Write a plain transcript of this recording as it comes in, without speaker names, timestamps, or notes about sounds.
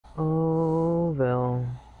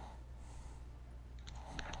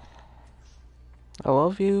I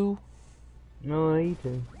love you. No, you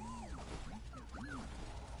too.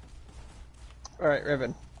 Alright,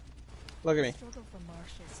 Riven. Look at me.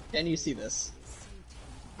 Can you see this?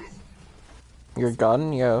 Your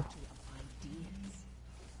gun? Yeah.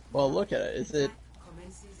 Well, look at it. Is it...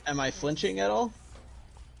 Am I flinching at all?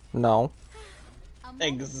 No.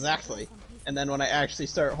 Exactly. And then when I actually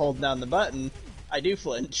start holding down the button, I do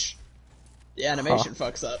flinch. The animation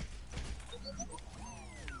fucks up.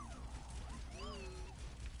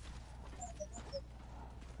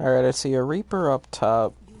 Alright, I see a Reaper up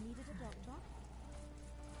top.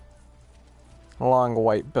 Along a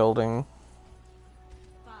white building.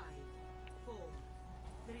 5, 4,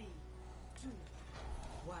 3, 2,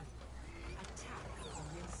 1. Attack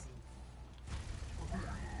commencing.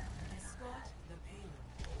 Escort the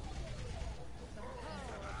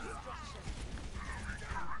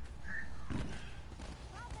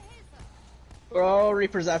payload. Oh,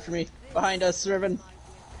 Reaper's after me. Behind us, Riven.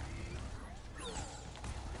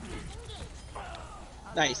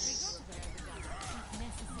 Nice.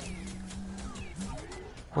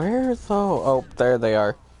 Where though? Oh, there they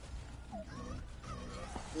are.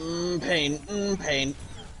 Pain. Pain.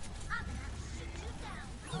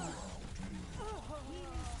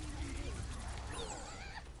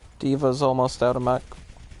 Diva's almost out of mech.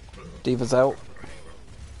 Diva's out.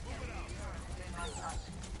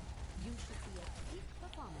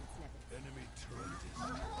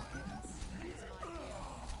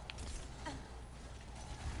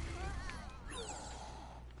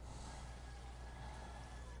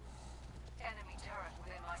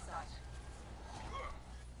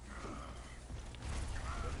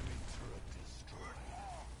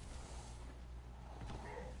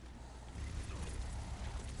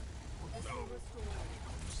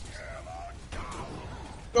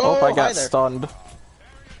 Oh, I got stunned.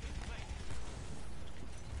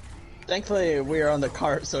 Thankfully, we were on the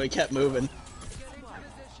cart, so he kept moving.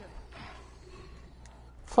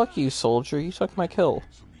 Fuck you, soldier. You took my kill.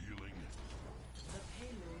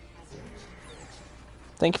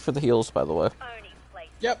 Thank you for the heals, by the way.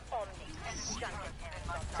 Yep.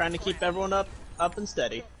 Trying to keep everyone up and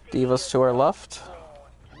steady. Diva's to our left.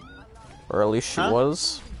 Or at least she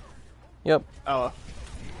was. Yep. Oh.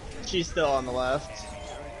 She's still on the left.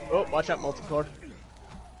 Oh, watch out, multicore.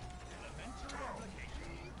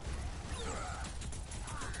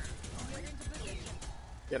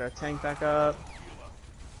 Get our tank back up.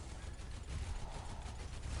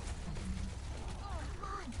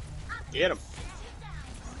 Get him.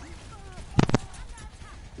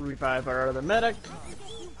 Revive our other medic.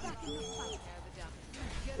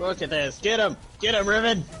 Look at this. Get him. Get him,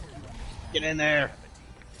 Riven. Get in there.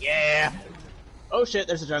 Yeah. Oh shit,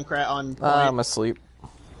 there's a Junkrat on point. I'm asleep.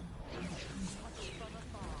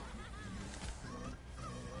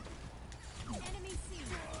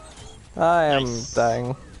 I am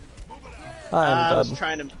dying. I am dead. I was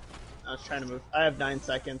trying to move. I have 9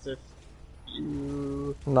 seconds if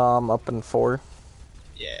you... No, I'm up in 4.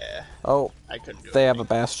 Yeah. Oh, I couldn't do it. They have a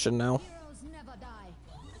bastion now.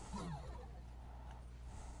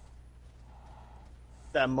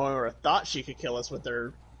 That Moira thought she could kill us with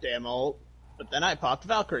her damn ult, but then I popped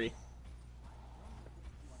Valkyrie.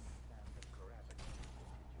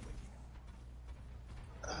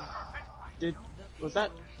 Was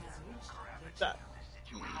that?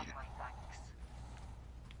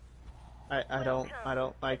 I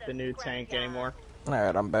don't like the new tank anymore.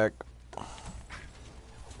 Alright, I'm back.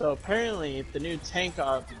 So apparently the new tank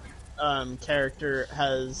character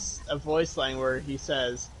has a voice line where he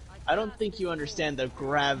says, "I don't think you understand the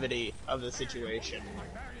gravity of the situation."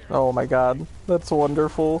 Oh my god, that's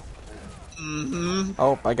wonderful. Mm-hmm.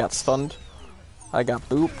 Oh, I got stunned. I got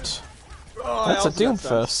booped. Oh, that's a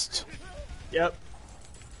Doomfist. Yep.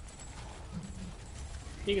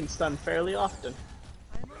 He can stun fairly often.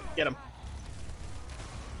 Get him.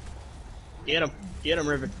 Get him. Get him,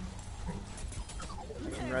 Riven. I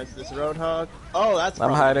can res this Roadhog. Oh, that's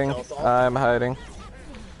I'm hiding. I'm hiding.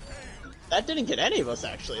 That didn't get any of us,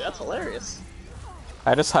 actually. That's hilarious.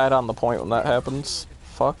 I just hide on the point when that happens.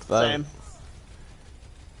 Fuck that. Same.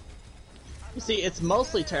 You see, it's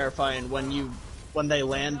mostly terrifying when they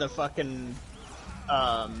land the fucking,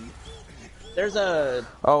 there's a...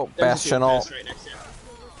 Oh, Bastion ult. Right next to you.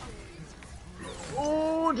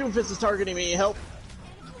 Oh, Doomfist is targeting me. Help.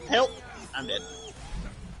 Help. I'm dead.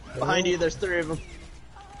 Behind you, there's 3 of them.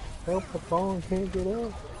 Help, the phone can't get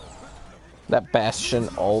up. That Bastion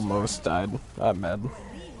almost died. I'm mad.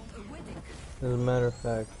 As a matter of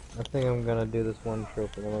fact, I think I'm gonna do this one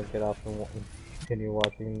trope and then I'll get off and continue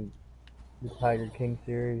watching the Tiger King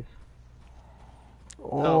series.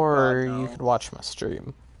 Or you could watch my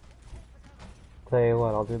stream. tell you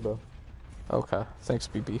what, I'll do both. Okay, thanks,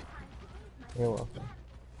 BB. You're welcome.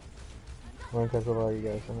 I'm gonna catch up with all you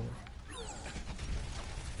guys in a minute.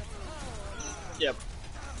 Yep.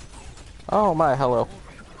 Oh my, hello.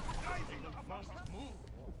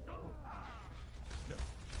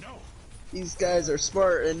 These guys are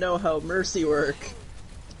smart and know how mercy work.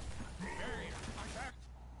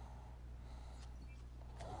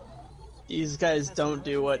 These guys don't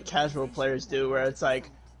do what casual players do, where it's like,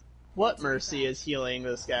 what mercy is healing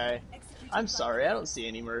this guy? I'm sorry, I don't see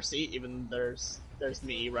any mercy, even there's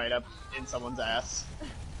me right up in someone's ass.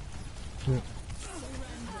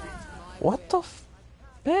 What the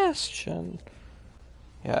Bastion?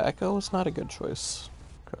 Yeah, Echo is not a good choice.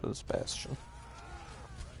 Because Bastion.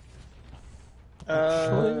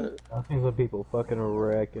 I think the people fucking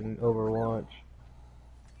wreck in Overwatch.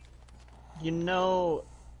 You know,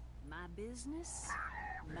 My business,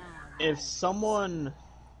 my if someone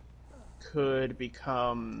could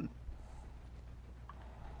become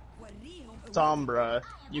Sombra,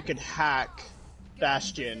 you could hack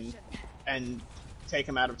Bastion and take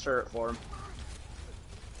him out of turret form.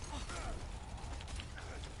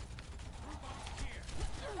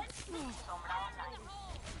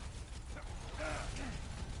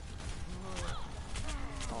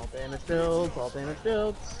 All damage builds, all damage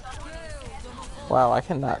builds. Wow, I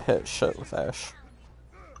cannot hit shit with Ashe.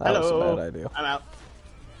 That was a Hello. bad idea. I'm out.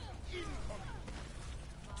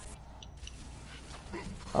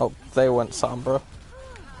 Oh, they went Sombra.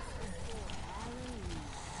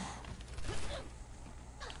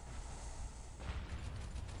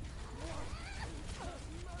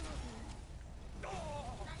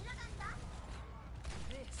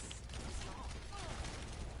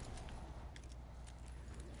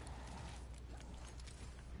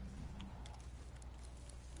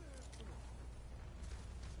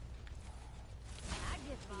 I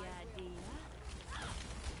get the idea.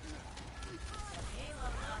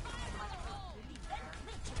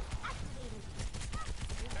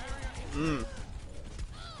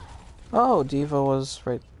 Oh, Diva was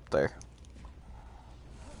right there.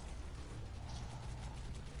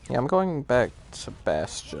 Yeah, I'm going back to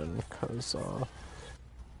Bastion, because,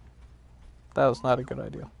 that was not a good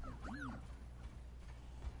idea.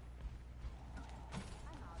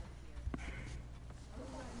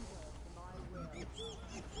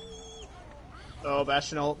 Oh,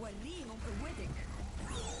 Bastion ult.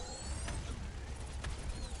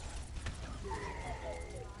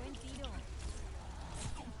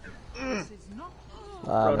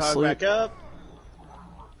 I'm Roadhog asleep. back up.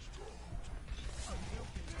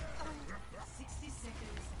 60 seconds.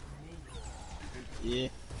 Yeah.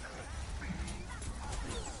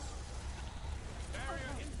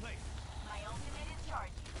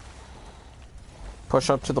 Push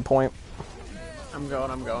up to the point. I'm going,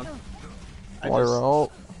 I'm going. I Moira just-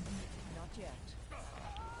 ult. Not yet.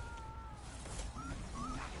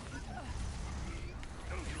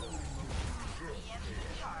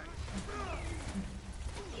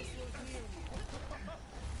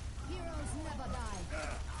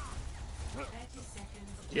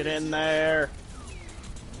 Get in there.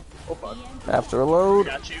 Oh fuck. After load.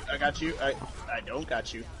 I got you. I don't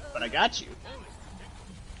got you, but I got you.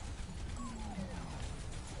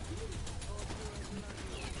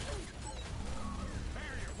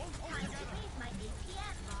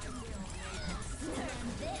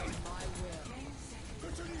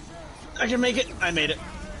 I can make it. I made it.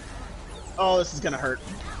 Oh, this is gonna hurt.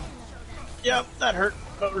 Yep, that hurt.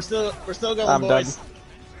 But we're still going, I'm boys. done.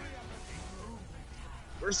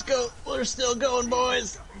 We're still going,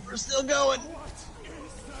 boys. We're still going.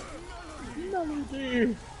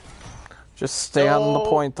 Melody. Just stay on the No.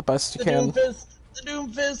 point the best you The Doom can. Fist. The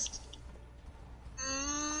Doom Fist.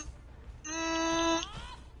 Mm, mm.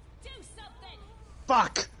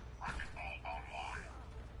 Fuck.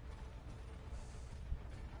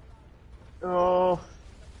 Oh.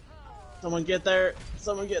 Someone get there.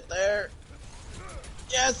 Someone get there.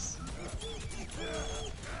 Yes.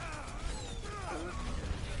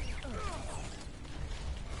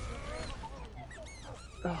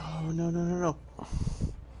 Oh, no.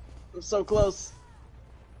 I'm so close.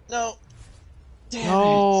 No. Damn it. No.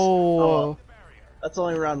 Oh, that's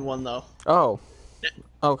only round one, though. Oh.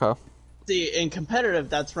 Okay. See, in competitive,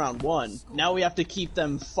 that's round one. Now we have to keep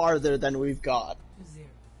them farther than we've got. Zero.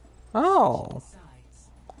 Oh. Sides.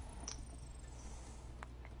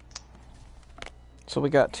 So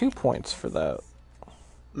we got 2 points for that.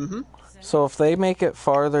 Mm-hmm. So if they make it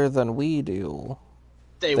farther than we do,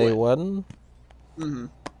 They they win. win? Mm-hmm.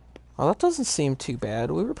 Well, that doesn't seem too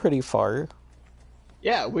bad. We were pretty far.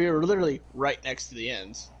 Yeah, we were literally right next to the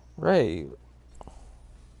ends. Right.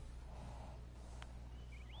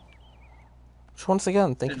 Which, once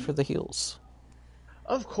again, thank you And for the heals.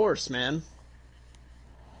 of course, man.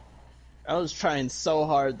 I was trying so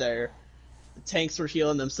hard there. The tanks were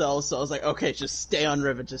healing themselves, so I was like, okay, just stay on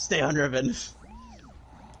Riven, just stay on Riven.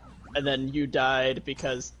 And then you died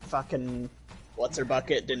because fucking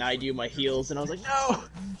what's-her-bucket denied you my heals, and I was like, no!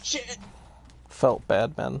 Shit! Felt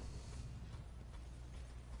bad, man.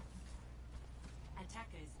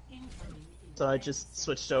 Attackers incoming. So I just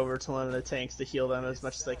switched over to one of the tanks to heal them as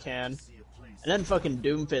much as I can. And then fucking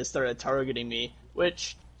Doomfist started targeting me,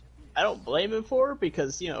 which I don't blame him for,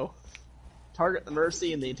 because, you know, target the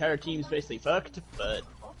Mercy and the entire team's basically fucked, but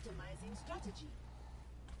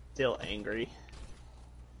still angry.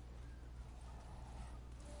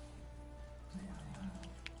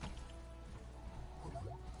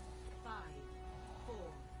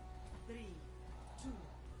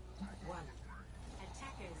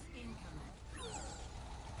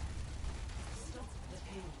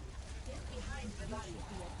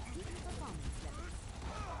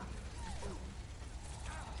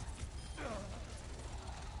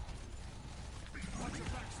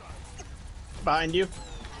 Behind you.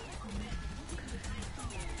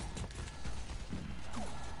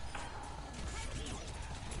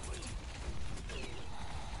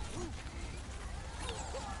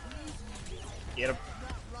 Get him.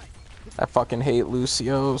 I fucking hate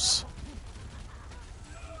Lucio's.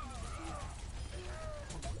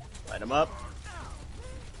 Light him up.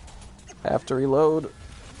 I have to reload.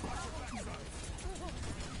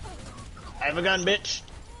 I have a gun, bitch.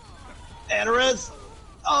 And a res.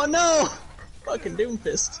 Oh no! Fucking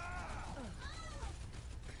Doomfist.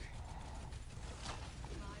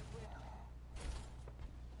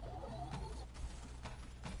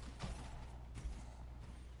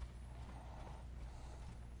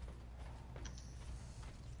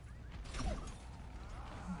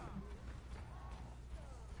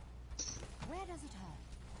 Where does it hurt?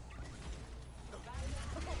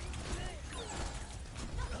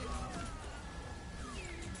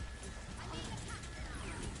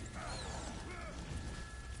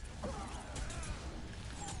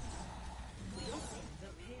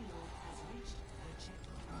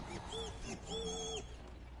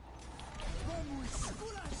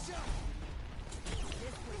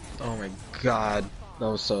 Oh my god, that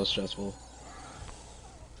was so stressful.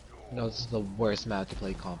 No, this is the worst map to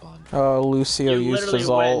play comp on. Oh, Lucio You used literally his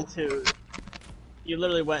went ult. into. You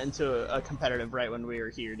literally went into a competitive right when we were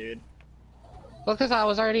here, dude. Well, because I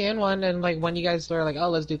was already in one, and like when you guys were like, "Oh,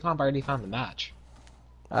 let's do comp," I already found the match,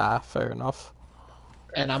 Ah, fair enough.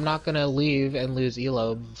 and I'm not gonna leave and lose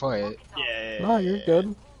elo before it. Yeah. No, you're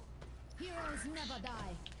good. Heroes never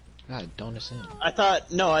die. God, don't assume. I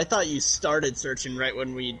thought you started searching right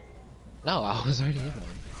when we. No, I was already in one.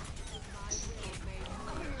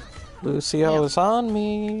 Lucio Yeah. is on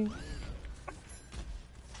me.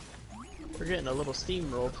 We're getting a little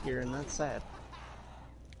steamrolled here, and that's sad.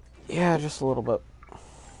 Yeah, just a little bit.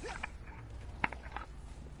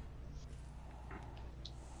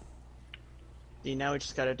 See, now we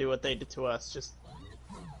just gotta do what they did to us. Just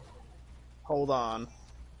hold on.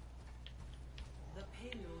 The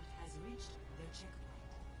payload has reached the checkpoint.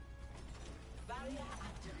 Barrier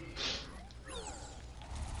activated.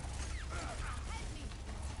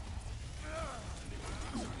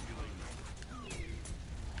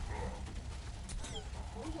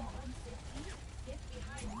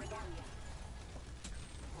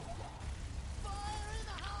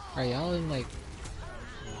 Are y'all in like?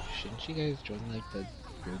 Shouldn't you guys join like the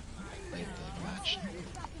group, like the match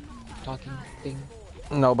talking thing?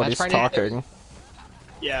 Nobody's That's Friday. talking.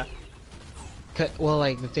 Yeah. Well,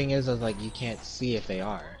 like the thing is like you can't see if they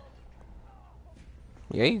are.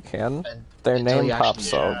 Yeah, you can. And- Their until name you actually-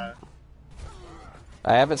 pops Yeah. up.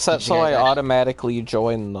 I have it set Did you so guys I actually- automatically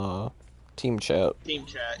join the team chat. Team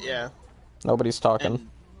chat, yeah. Nobody's talking.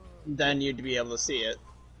 And then you'd be able to see it.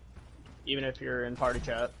 Even if you're in party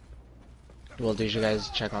chat. Well, did you guys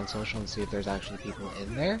check on social and see if there's actually people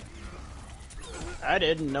in there? I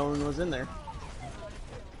did, and no one was in there.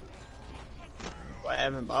 Well, I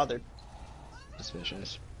haven't bothered.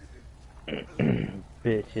 Suspicious.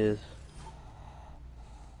 Bitches.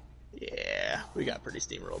 Yeah, we got pretty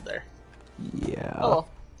steamrolled there. Yeah. Oh, well.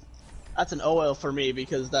 That's an OL for me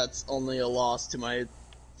because that's only a loss to my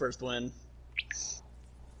first win.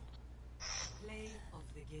 Play of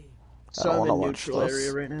the game. I So don't I'm wanna in watch neutral this.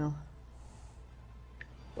 area right now.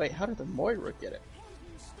 Wait, how did the Moira get it?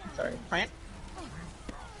 Sorry. Plant?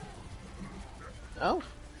 Oh.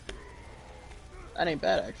 That ain't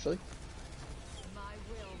bad, actually. My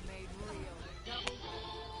will made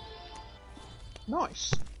real.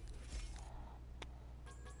 Nice.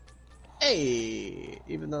 Hey!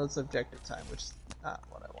 Even though it's objective time, which is not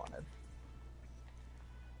what I wanted.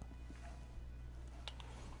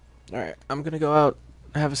 Alright, I'm gonna go out,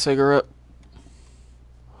 have a cigarette.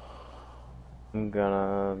 I'm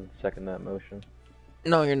gonna second that motion.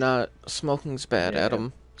 No, you're not. Smoking's bad, Yeah.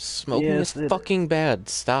 Adam. Smoking Yes, is fucking bad.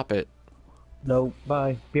 Stop it. No,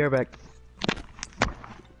 bye. Be right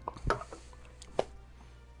back.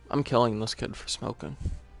 I'm killing this kid for smoking.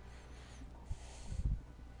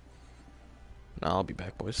 No, I'll be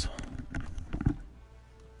back, boys.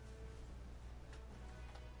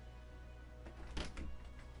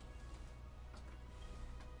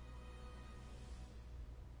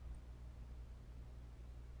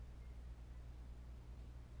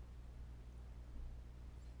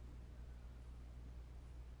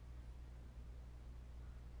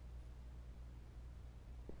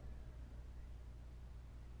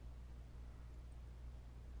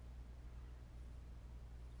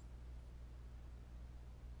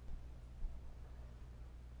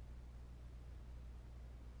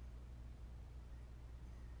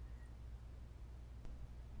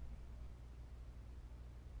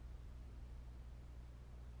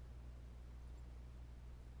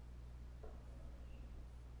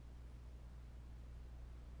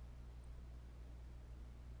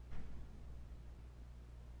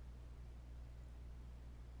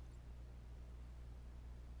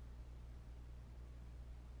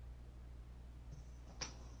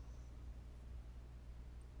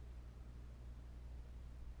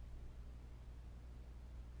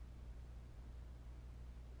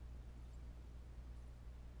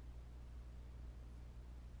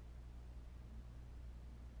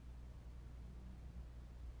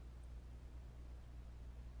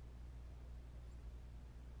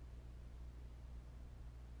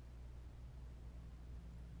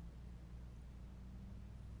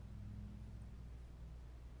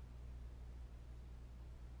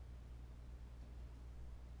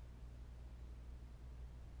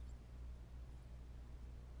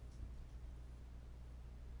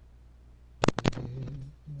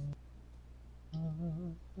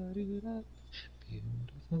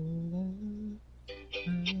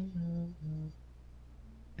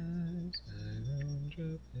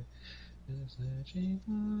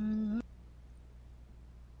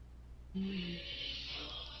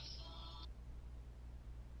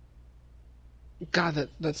 God,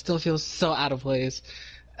 that still feels so out of place.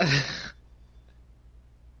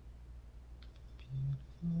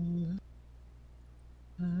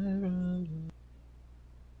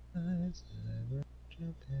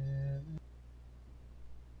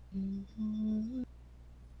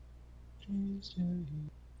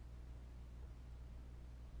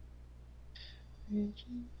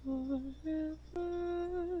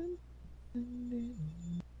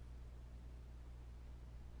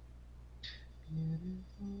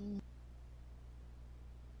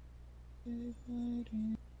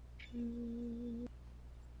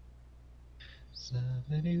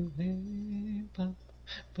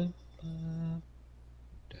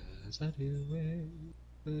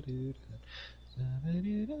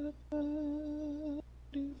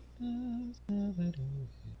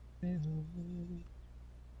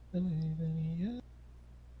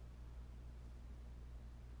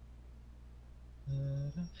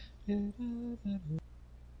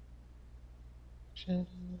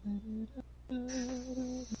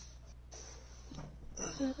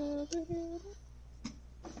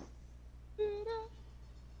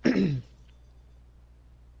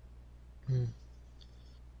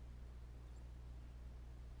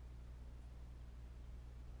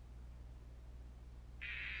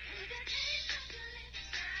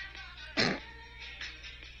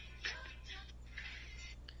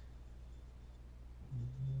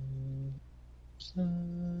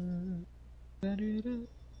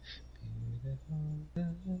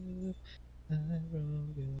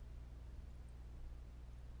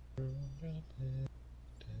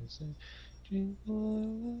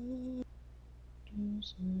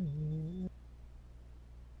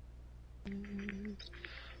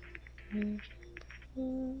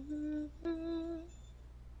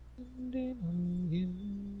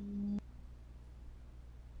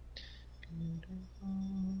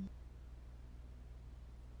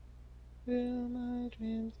 Will my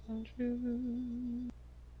dreams come true?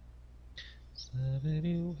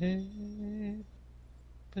 Sabadoo-hey,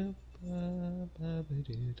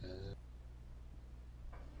 ba-ba-ba-ba-doo-da,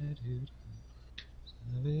 ba-doo-da,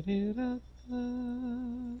 sabadoo-da-da,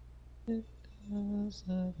 da-da,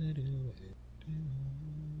 sabadoo-hey,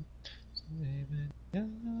 doo,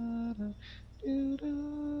 sabadoo-da-da, doo-da,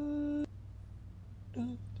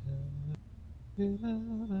 da-da,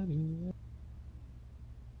 doo-da-da-doo.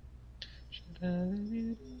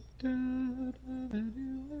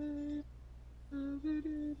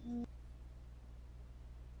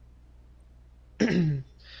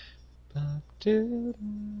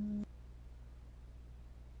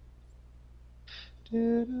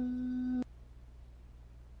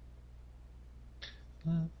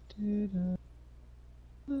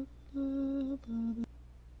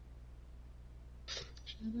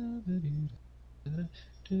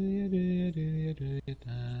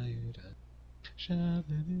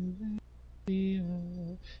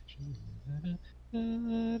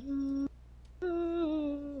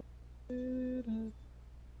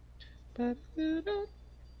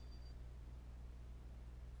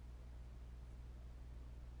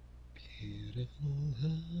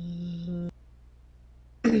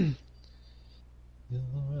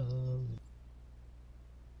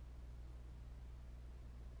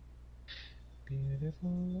 Beautiful.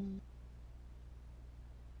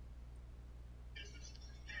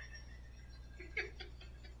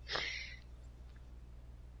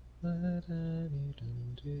 What have you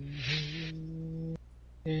done to me?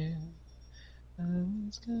 Yeah, I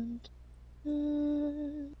was content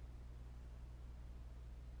with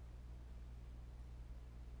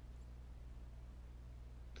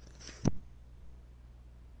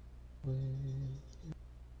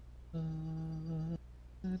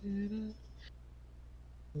I did it.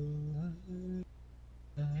 Oh,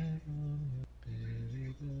 I on your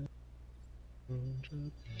baby,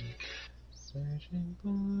 searching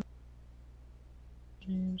for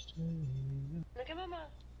dreams to you. Look at Mama.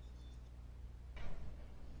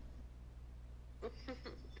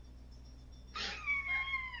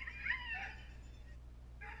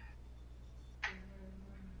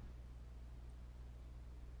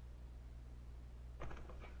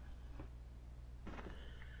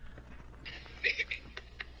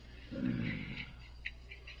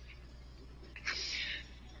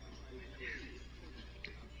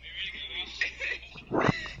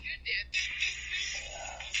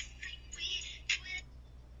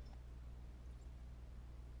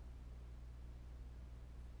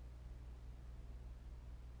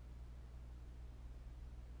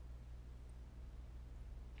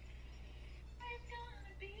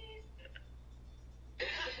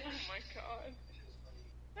 Oh my god.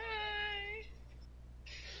 Hi.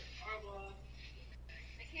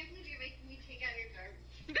 I can't believe you're making me take out your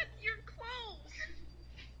garbage. That's your clothes.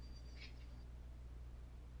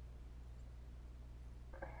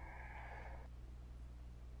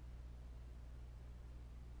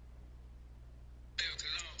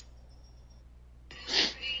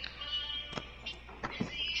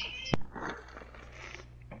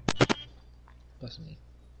 Bless me.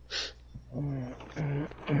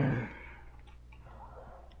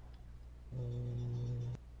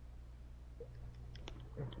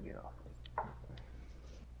 Get off.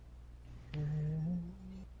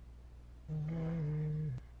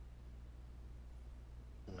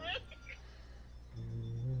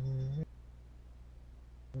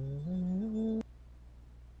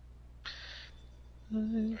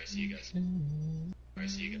 Alright, see you guys. Alright,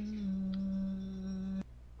 see you guys.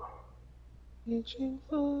 Reaching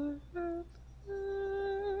for her.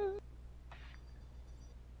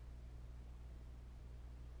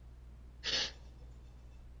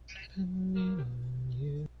 Depending on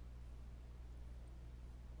you,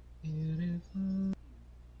 beautiful.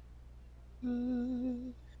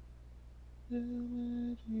 Will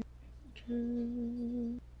my dream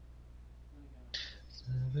true?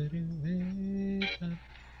 Somebody wake up.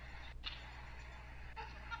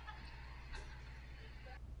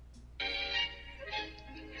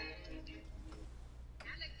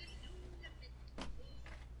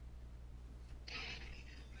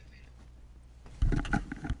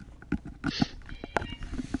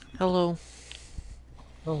 Hello.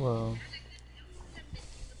 Hello.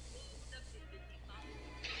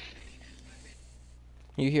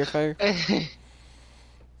 You hear fire?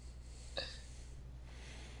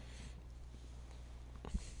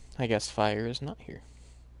 I guess fire is not here.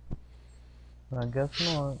 I guess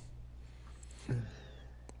not.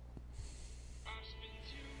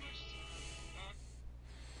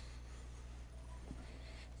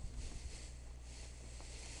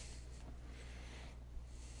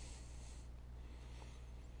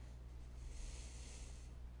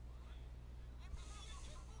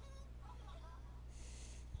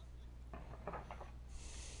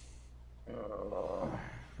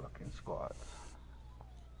 Fucking squats.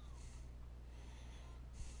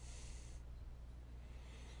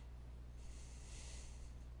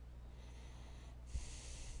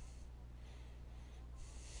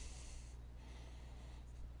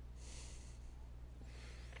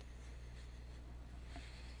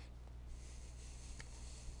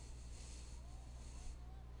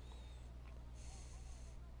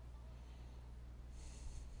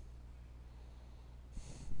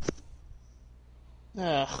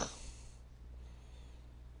 Ugh.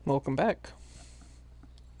 Welcome back.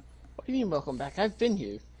 What do you mean, welcome back? I've been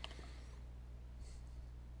here.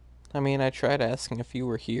 I mean, I tried asking if you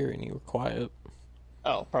were here and you were quiet.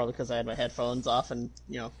 Oh, probably because I had my headphones off and,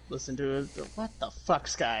 listened to it. What the fuck,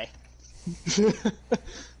 Sky?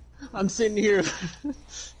 I'm sitting here.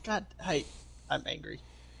 God, I'm angry.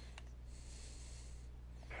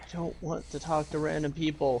 I don't want to talk to random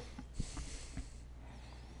people.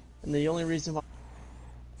 And the only reason why.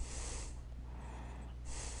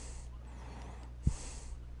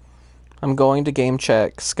 I'm going to game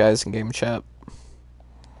chat. Sky's in game chat.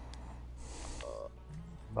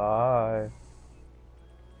 Bye.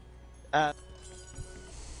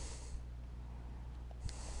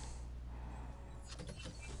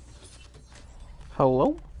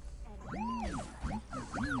 Hello?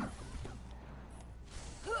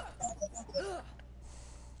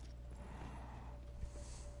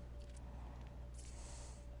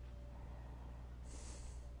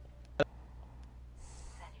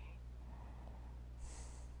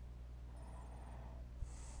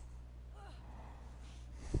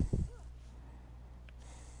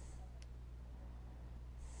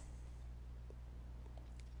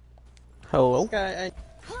 Hello? Sky, I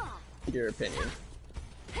need your opinion.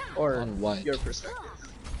 Or On what? your perspective.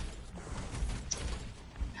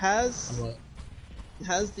 Has What?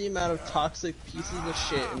 the amount of toxic pieces of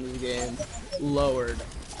shit in the game lowered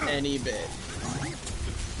any bit?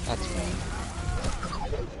 That's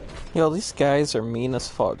fine. Yo, these guys are mean as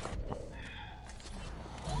fuck.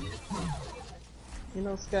 You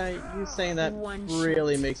know, Sky, you saying that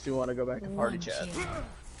really makes me want to go back to party chat.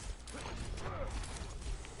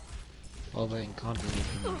 Well, then constantly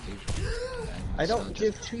communication. I don't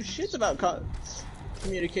give two shits about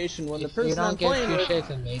communication when the If you person I'm don't give playing two with. shits,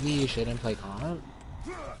 then maybe you shouldn't play comp.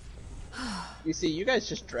 You see, you guys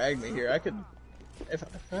just dragged me here. I could, if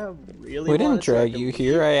I really. We didn't wanted to, I drag could you leave.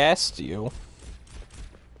 here, I asked you.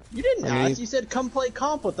 You didn't I mean- ask. You said come play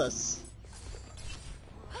comp with us.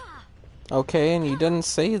 Okay, and you didn't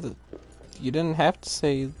say that. You didn't have to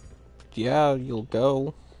say, yeah, you'll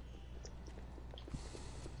go.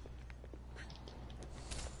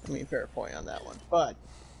 I mean, fair point on that one, but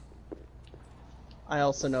I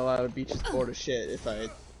also know I would be just bored of shit if I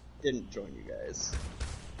didn't join you guys.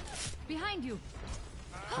 Behind you.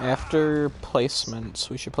 After placements,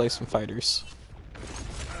 we should play some fighters.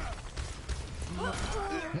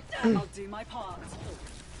 I'll do my part.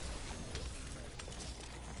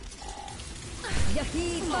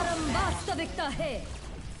 Yahi param vastavika hai.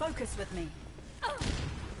 Focus with me.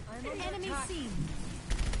 Enemy seen.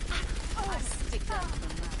 I stick up to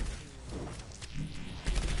the mouth.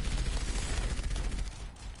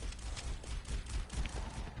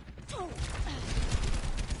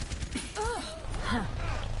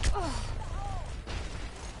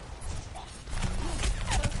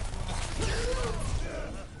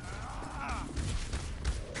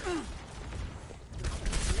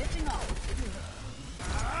 Lifting off.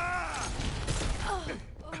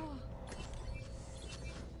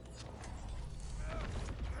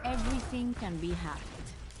 Everything can be hacked,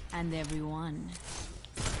 and everyone.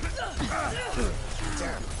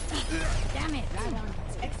 Damn it! Right on.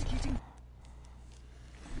 Executing.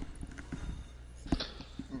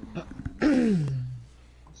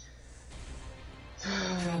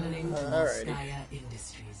 Traveling to Alrighty. Skya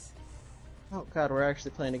Industries. Oh god, we're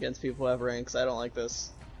actually playing against people who have ranks. I don't like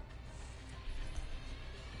this.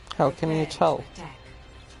 How can you tell? Attack.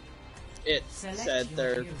 It Select said your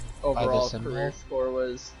their hero. overall symbol? career score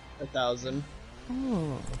was 1,000.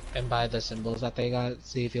 And by the symbols that they got,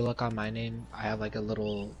 see if you look on my name, I have like a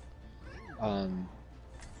little,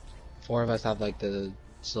 4 of us have like the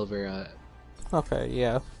silver, Okay,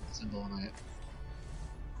 yeah. symbol on it.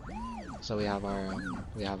 So we have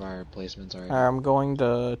our placements already. I'm going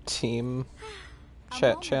to team A chat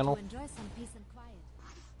moment channel. to enjoy some peace and quiet.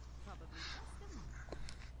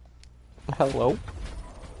 Hello?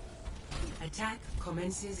 Attack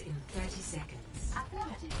commences in 30 seconds.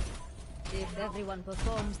 If everyone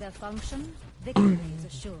performs their function, victory is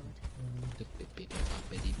assured.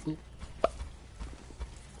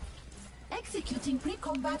 Executing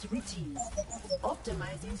pre-combat routines.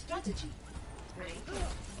 Optimizing strategy.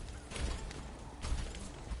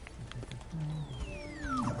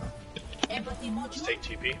 Empathy module. Let's take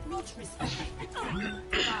TP. Not responding.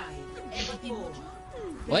 5, Empathy module.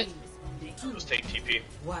 What? Let's take TP.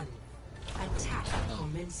 1. Attack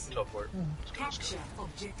commencing. Go for it. Capture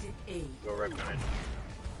objective A. Go right behind.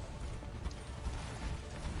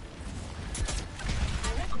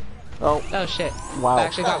 Oh, Oh shit! wow. That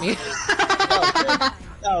actually got me.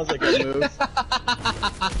 That was a good move.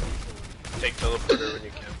 take teleporter when you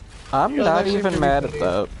can. I'm That was not actually even pretty mad funny.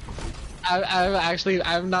 at that.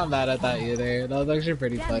 I'm not mad at that either. That was actually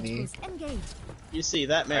pretty Damage funny. boost engaged. You see,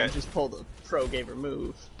 that man Alright. just pulled a pro gamer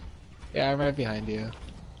move. Yeah, I'm right behind you.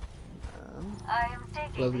 I am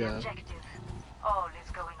taking Let's the go. objective. All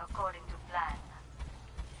is going according to plan.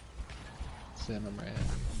 Sim, I'm right.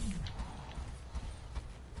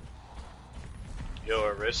 Yo,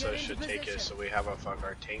 Get Arissa into should take it position. so we have a fuck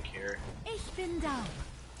our tank here. Ich bin down.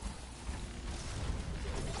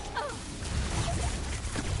 But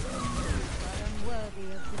unworthy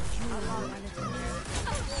of the true reality.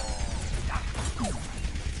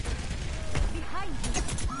 Behind you.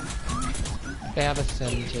 They have a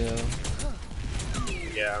sim too.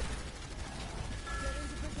 Yeah,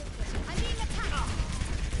 I need an attack.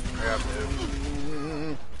 I got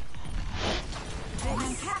moved.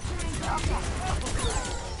 I'm capturing the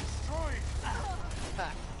objective.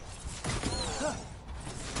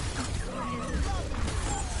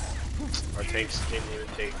 Our tanks didn't even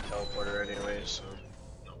take teleporter anyway, so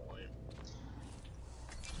no point.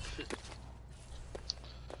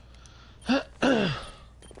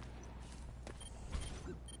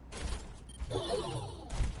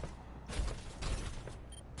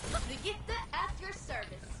 Brigitte at your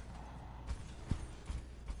service.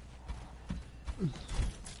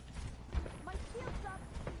 My shield's up.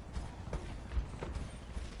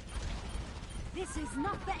 This is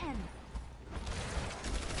not the end.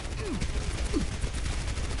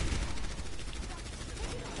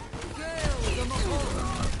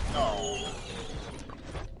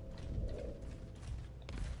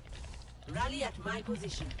 Rally at my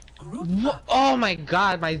position. Group What? Oh my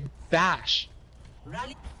god, my bash.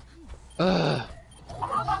 rally. Ugh.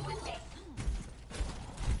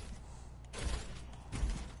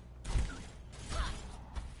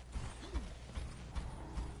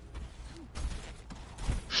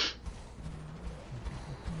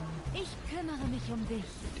 Ich kümmere mich um dich.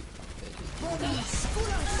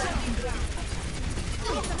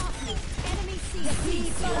 Enemy seen.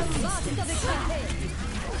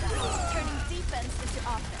 Turning defense into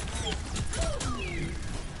offense.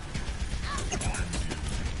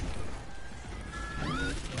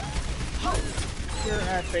 You're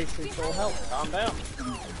at basically full health. Calm down.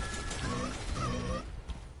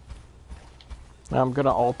 I'm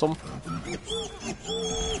gonna ult them.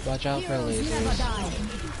 Watch out for Heroes never lasers.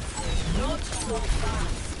 die.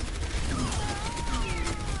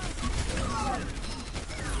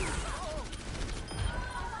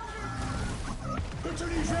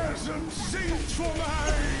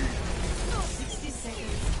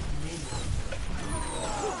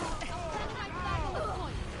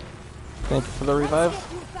 Thank you for the revive.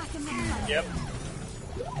 Yep.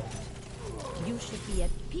 You should be at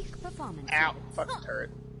peak performance. Ow. Fucking turret.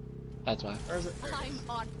 That's why. Where is it? There it I'm is.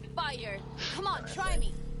 on fire. Come on, try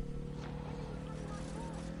me.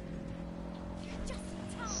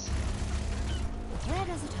 Where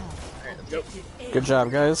does it hurt? Alright, let's go. Good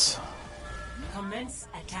job, guys. Commence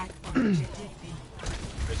attack on objective B.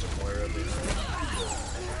 There's a Moira behind.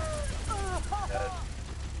 Dead.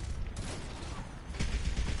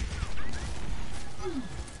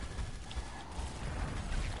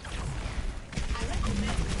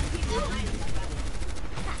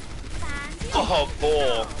 Oh,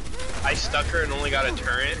 bull. I stuck her and only got a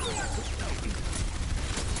turret.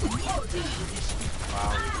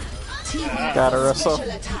 Wow. Got her, Russell.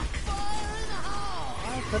 Special attack.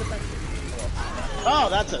 Oh,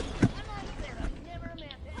 that's a.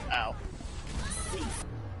 Ow.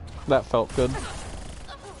 That felt good.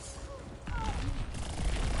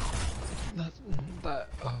 That,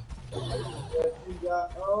 You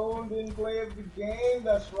got owned and played the game,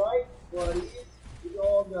 that's right, buddy. You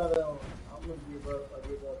all got owned. I'm gonna give up, I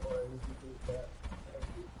give up on it. You can do that.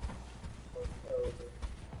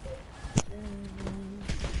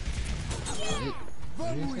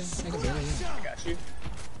 I got you.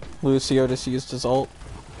 Lucio just used his ult.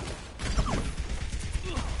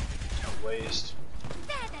 Waste.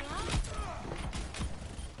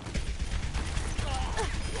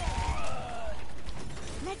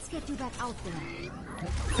 Let's get you back out there.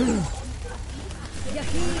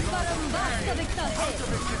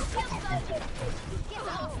 Get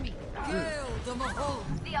off me.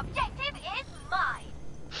 The objective is mine.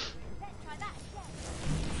 Let's try that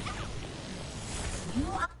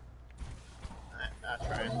again. Alright, not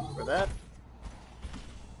trying for that.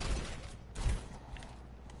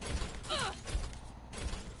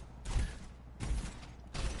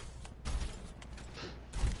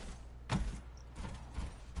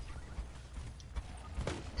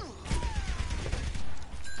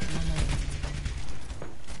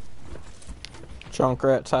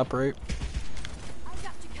 Junkrat top right.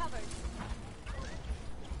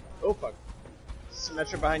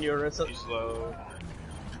 Symmetra behind you, Arissa. He's low.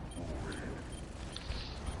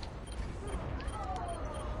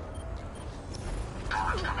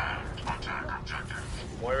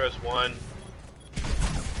 Moira's one. I'm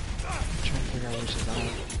trying to figure out where she's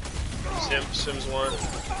at. Sims one.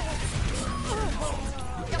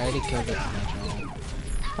 I already killed it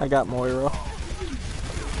Symmetra. I got Moira.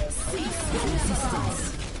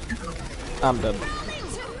 I'm dead.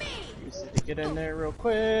 Use it to get in there real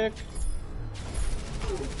quick.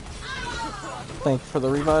 Thank you for the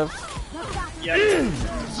revive. Yep.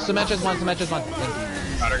 Symmetra's one, Symmetra's one. Thank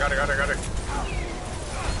you. Got her.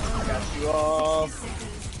 I got you all.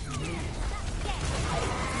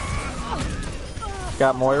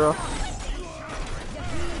 Got Moira.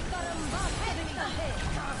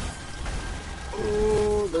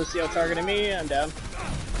 Ooh, Lucio targeting me. I'm down.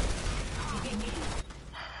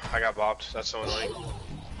 I got bopped. That's so annoying.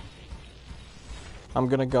 I'm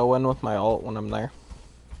gonna go in with my ult when I'm there.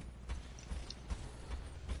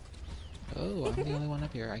 Oh, I'm the only one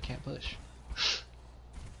up here. I can't push.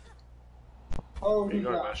 Oh, Where you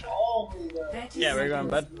going, Bastion? Yeah, where you going,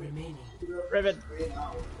 bud? Rivet.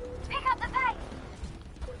 Pick up the pace.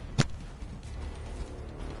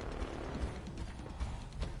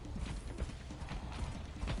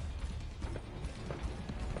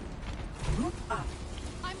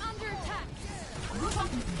 I'm under attack.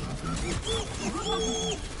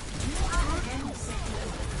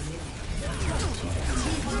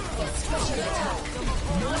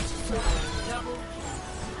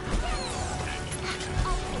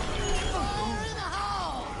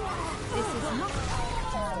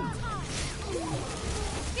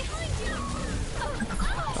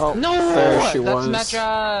 Oh, No! there she That's was.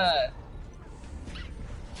 Symmetra!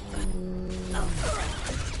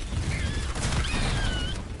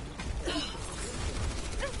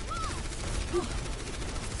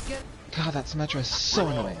 God, that Symmetra is so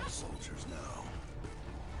annoying.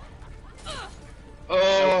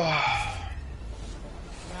 Oh.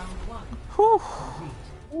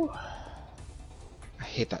 Whew. I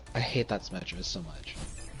hate that Symmetra so much.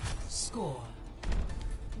 Score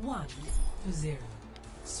 1-0.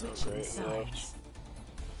 Switching sides.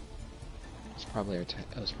 It's probably it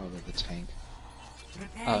was probably the tank.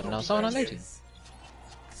 Prepare Oh no, someone on their team.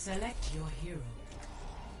 Select your hero.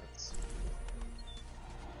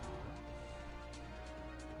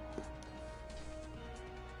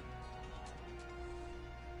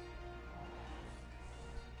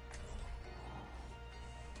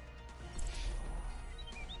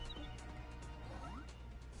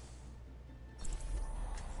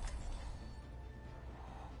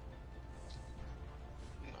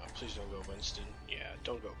 Please don't go Winston. Yeah,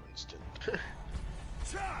 don't go Winston.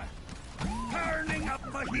 Turning up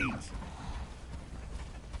the heat.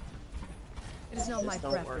 It is not my If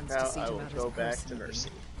this don't preference work to out, see I to will matters go back to personally, Mercy.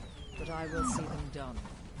 but I will see them done.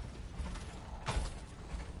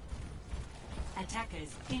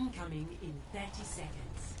 Attackers incoming in 30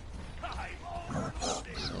 seconds.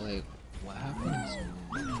 So like, what happens?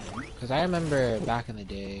 Because I remember back in the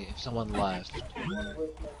day, if someone left,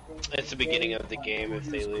 It's the beginning of the game if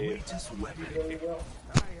they leave.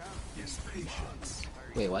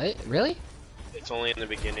 wait, what? Really? It's only in the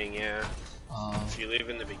beginning, yeah. If you leave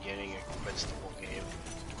in the beginning, it quits the whole game.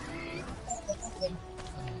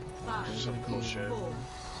 Some cool shit.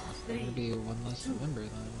 There's gonna be one less member then.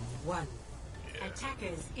 1.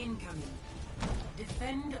 Attackers incoming.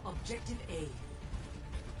 Defend objective A.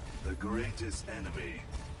 The greatest enemy.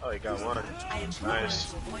 Oh, you got one. I am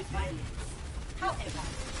Nice. to avoid violence. However,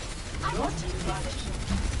 your advantage.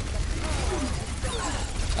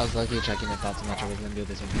 I was lucky checking if that's much I was gonna do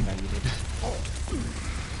the same thing that you did.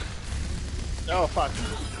 Oh fuck.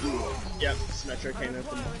 Yep, Symmetra came in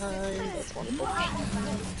from behind. That's wonderful.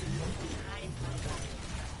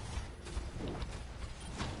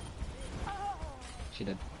 She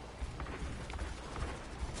did.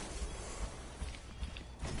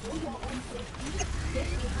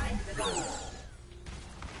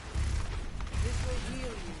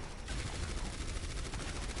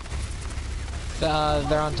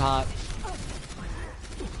 They're on top.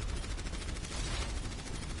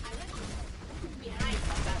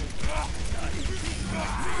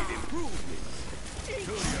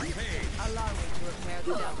 Allow me to repair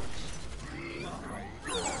the damage.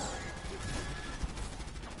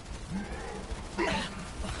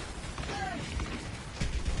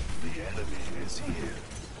 The enemy is here.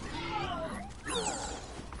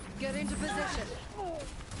 Get into position.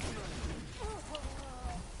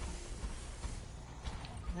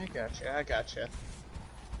 I gotcha.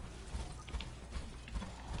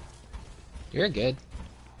 You're good.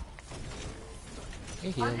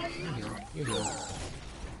 You're healed. You're healed. You're healed.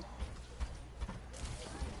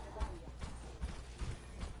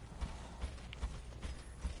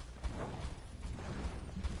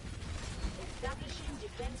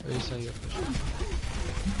 Where you saw your push?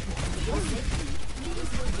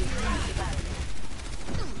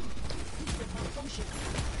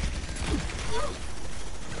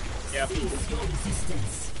 Yep.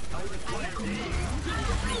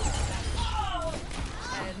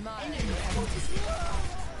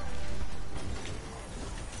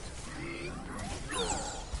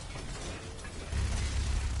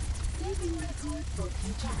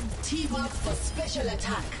 Team up for special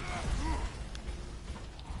attack.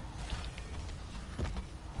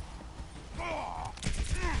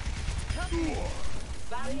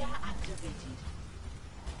 Barrier activated.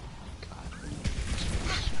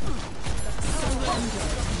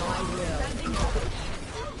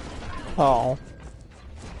 Oh.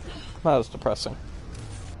 That was depressing.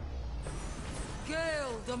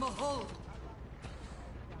 Gale the Mahal.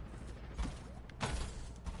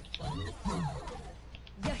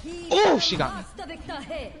 Oh, she got me.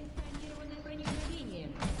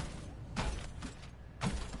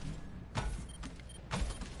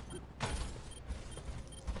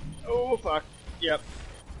 Oh fuck. Yep.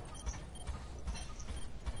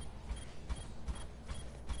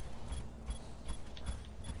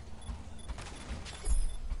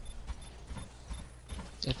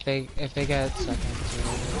 If they get second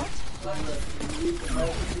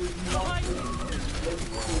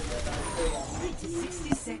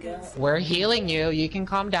we're healing you. You can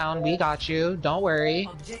calm down. We got you. Don't worry.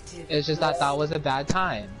 It's just that that was a bad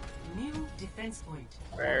time. New defense point.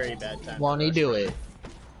 Very bad time. Won't he do it?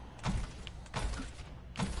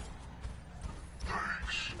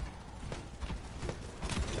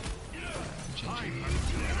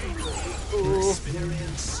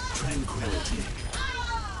 Experience tranquility.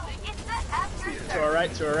 To our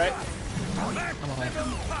right, to our right. I'm away.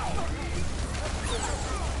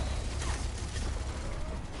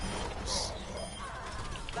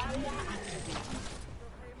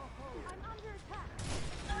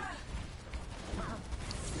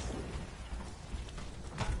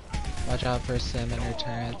 Watch out for Sim and her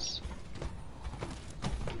turrets.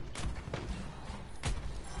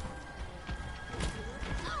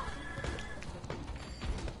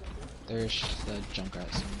 There's the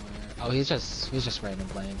Junkrat somewhere. Oh, he's just random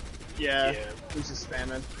playing. Yeah, he's just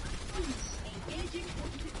spamming.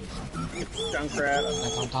 Junkrat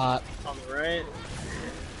That's on top. on the right.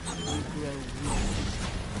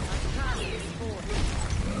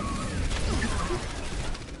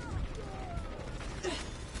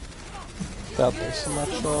 That was so much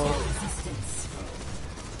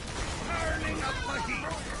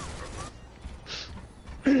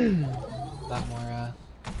That Mora.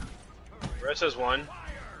 Rest has one.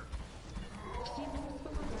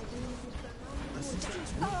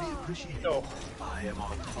 Assistance would be appreciated. Oh. I am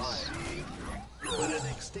on fire, but an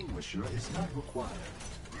extinguisher is not required.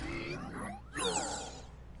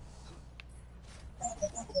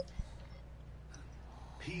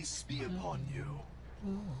 Peace be upon you.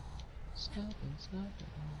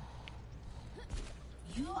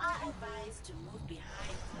 You are advised to move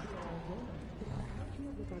behind.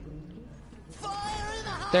 Fire in the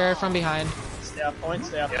hole! They're from behind. Stay off point,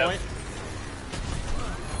 stay off point.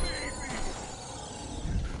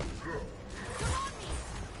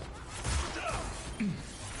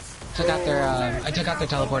 Took out their I took out their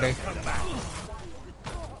teleporter.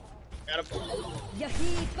 Got him.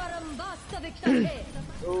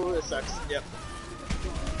 Oh, this sucks. Yep.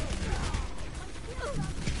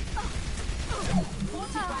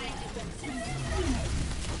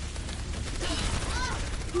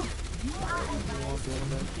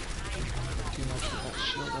 Too much with that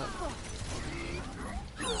shield up.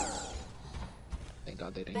 Thank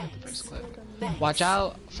God they didn't get the first clip. Watch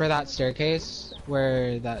out for that staircase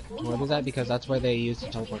where that dwarf is at, because that's where they use to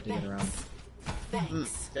teleport to get around.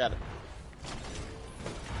 Got it.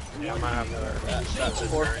 Yeah, I might have That's to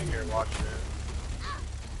four. right here watching it.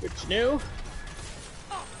 Which new?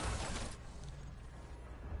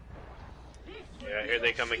 Yeah, here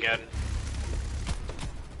they come again.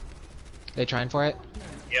 They trying for it?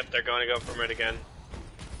 Yep, they're going to go from it again.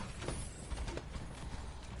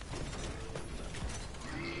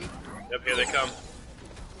 Yep, here they come.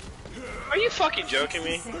 Are you fucking joking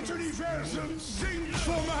me?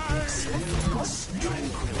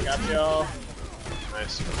 Got y'all.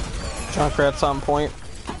 Nice. Junkrat's on point.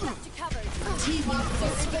 Team up for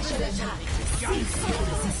special attack.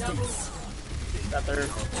 Got their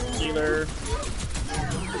healer.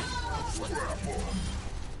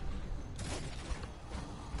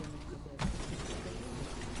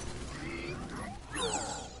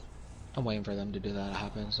 I'm waiting for them to do that to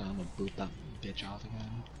happen, so I'm gonna boot that bitch off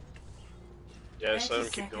again. Yeah, just let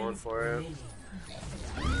them keep going for it.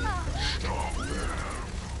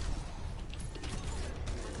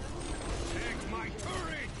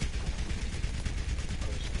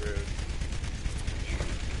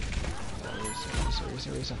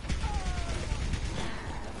 Risa.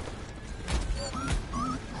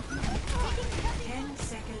 10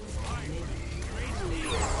 seconds remaining.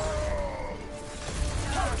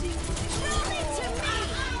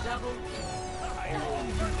 Double.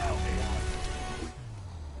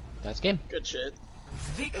 That's game. Good shit.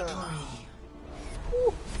 Victory.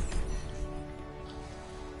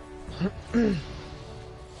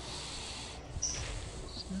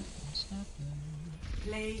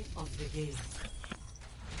 Play of the game.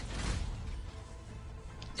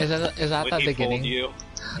 Is that When the he beginning? pulled you.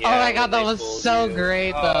 Oh Yeah, my god, when that they was pulled so you.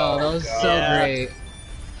 great though. Oh, That was God. so great.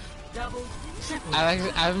 Double, triple.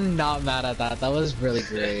 I'm not mad at that. That was really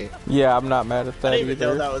great. Yeah, I'm not mad at I that didn't even know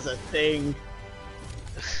either. that was a thing.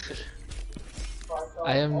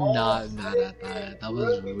 I am not mad at that. That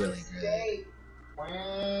was really great.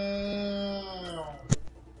 Wow.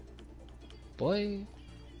 Boy.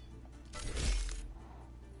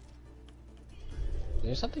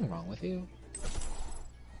 There's something wrong with you.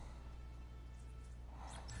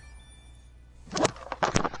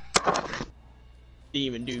 Didn't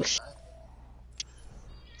even do shit.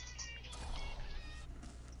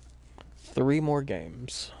 3 more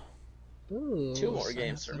games. Ooh, 2 more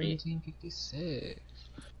games for me. 1756.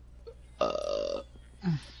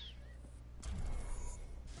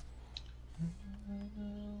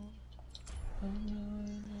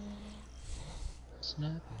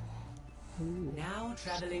 Snap. Now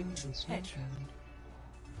traveling to Petra.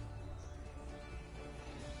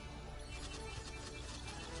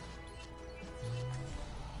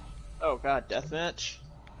 Oh god, deathmatch?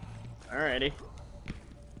 Alrighty.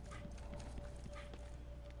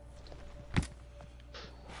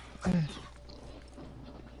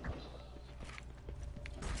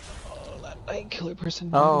 Oh, that night killer person.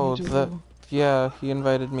 Oh, yeah, he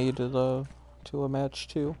invited me to a match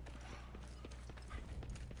too.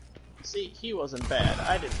 See, he wasn't bad.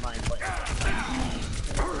 I didn't mind playing.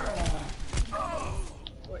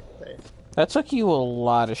 Wait, okay. That took you a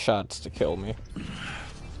lot of shots to kill me.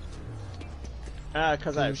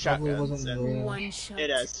 Cause I have Probably shotguns wasn't and real. One shot. it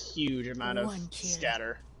has huge amount of One kill.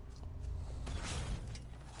 scatter.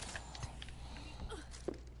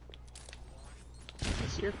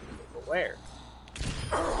 He's here? But where?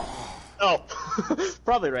 Oh,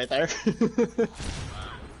 probably right there.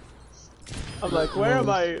 I'm like, where am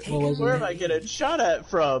I? Where am I getting shot at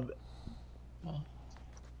from?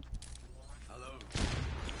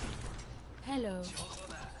 Hello.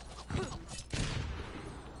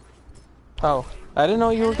 Oh, I didn't know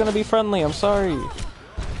you were gonna be friendly. I'm sorry.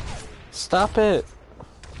 Stop it.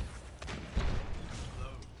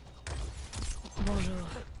 Bonjour.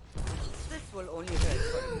 This will only hurt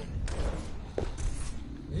for a minute.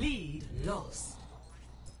 Lead lost.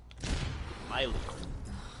 My lead.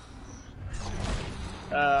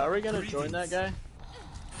 Are we gonna join that guy?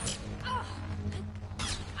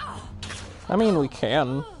 I mean, we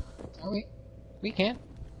can. Are we? We can.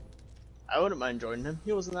 I wouldn't mind joining him.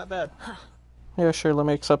 He wasn't that bad. Yeah, sure, let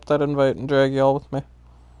me accept that invite and drag y'all with me.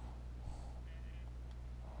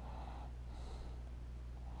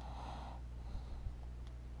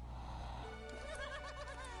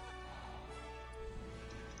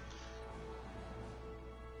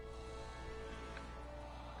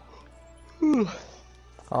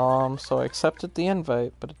 So I accepted the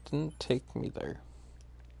invite, but it didn't take me there.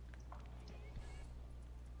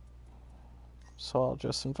 So I'll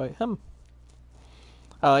just invite him.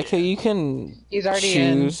 I like how you can He's already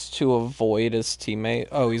choose to avoid his teammate.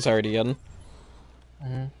 Oh, he's already in?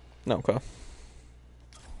 No, okay.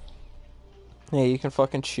 Yeah, you can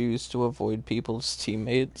fucking choose to avoid people's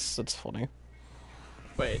teammates. That's funny.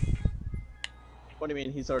 Wait. What do you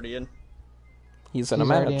mean he's already in? He's in a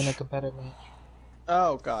match. already in a competitive match.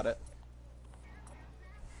 Oh, got it.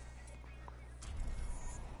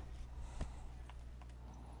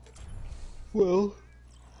 Well,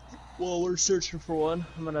 while we're searching for one,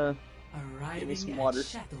 I'm gonna get me some water.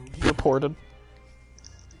 Reported.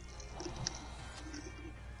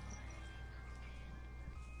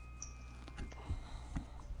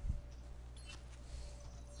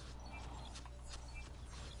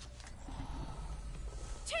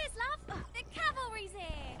 Cheers, love! The cavalry's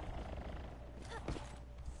here!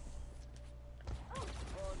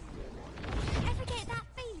 Ever get that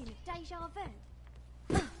feeling of deja vu?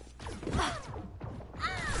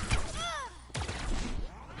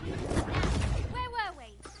 Where were we?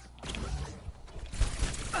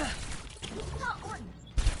 Not on.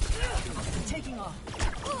 Taking off.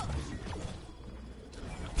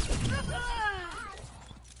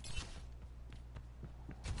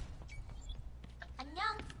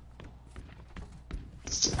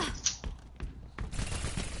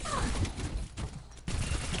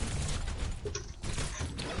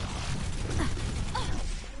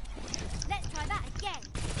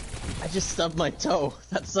 just stubbed my toe.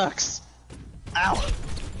 That sucks. Ow.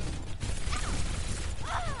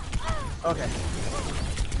 Okay.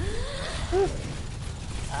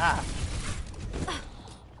 Ah.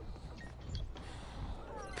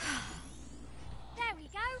 There we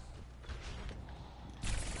go.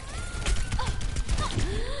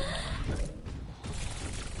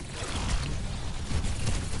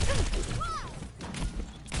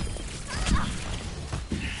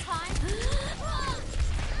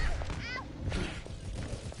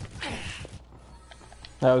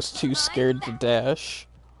 I was too scared to dash.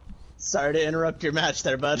 Sorry to interrupt your match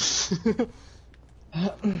there, bud.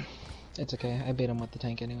 It's okay. I beat him with the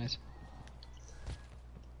tank anyways.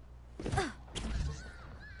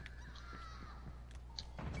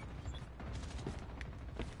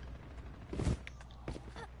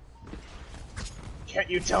 Can't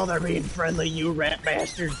you tell they're being friendly, you rat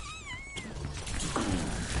bastard?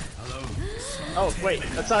 Hello. Oh, wait.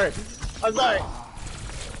 I'm sorry. I'm sorry.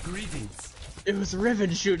 Greetings. It was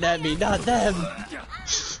Riven shooting at me, not them.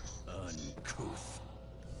 Uncouth.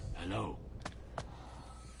 Hello.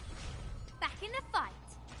 Back in the fight.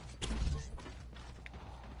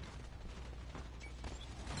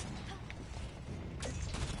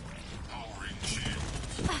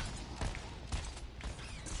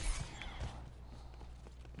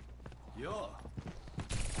 Yo.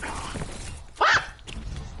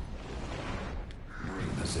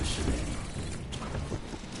 Repositioning.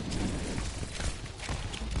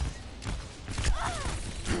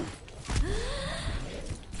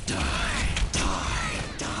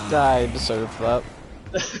 I deserve that.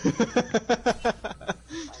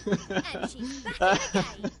 And she's back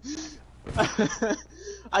in the game.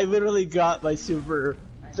 I literally got my super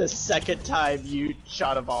the second time you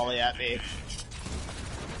shot a volley at me.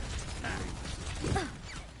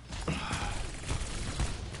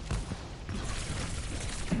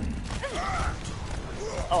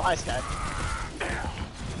 Oh, hi, Sky.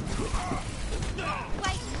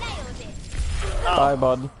 Wait, nailed it. Oh, Bye,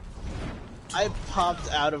 bud. I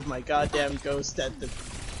popped out of my goddamn ghost at the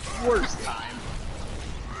worst time.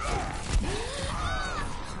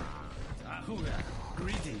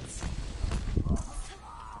 Greetings.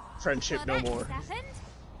 Friendship no Well, that more. just happened.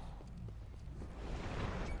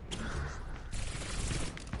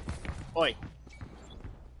 Oi.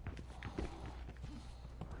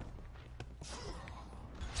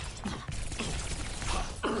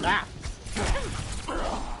 Ah!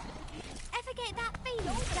 Ever get that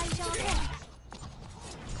feeling, deja vu?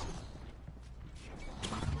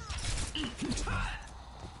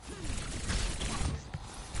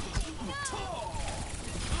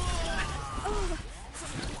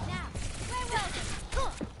 Now, where was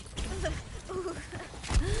it?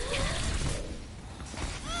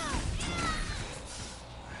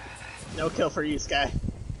 No kill for you, Sky.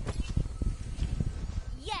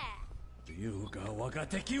 Yeah.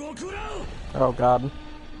 Oh god.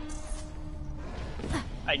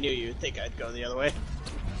 I knew you'd think I'd go the other way.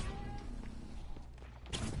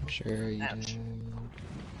 Sure you Ouch. do.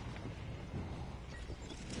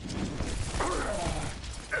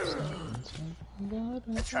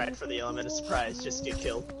 I tried for the element of surprise, just to get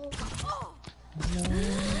killed.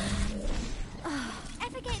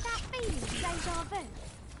 Ever get that feeling, deja vu?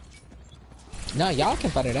 No, y'all can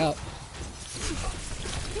fight it out.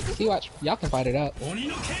 See, watch. Y'all can fight it out.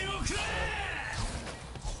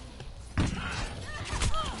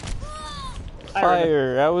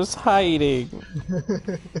 Fire! I was hiding.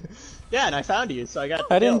 Yeah, and I found you, so I got.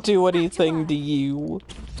 I didn't killed. do anything to you.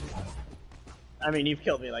 I mean, you've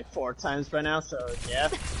killed me like 4 times by now, so yeah.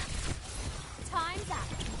 Time's up.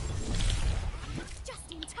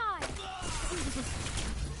 Just in time.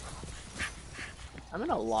 I'm in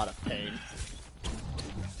a lot of pain.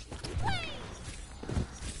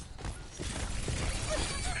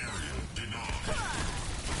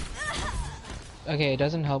 Okay, it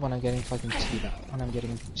doesn't help when I'm getting fucking teed up. When I'm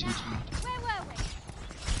getting teed up. Where were we?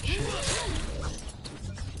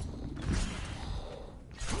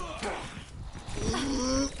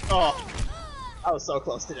 Oh, I was so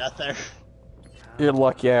close to death there. You're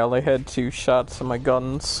lucky I only had 2 shots of my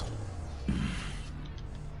guns.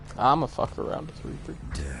 I'ma fuck around with Reaper.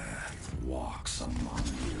 Death walks among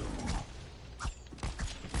you.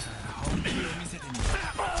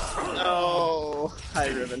 Oh, hi,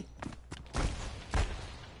 Riven.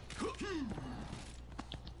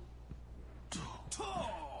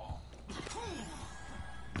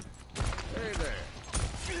 Hey there.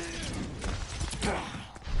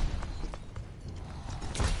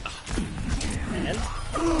 And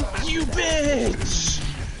you bitch!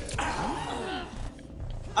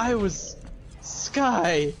 I was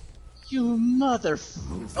Sky. You mother.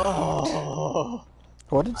 Oh.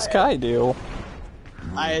 What did Sky do?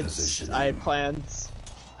 I had plans.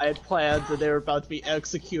 I had plans and they were about to be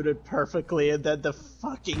executed perfectly, and then the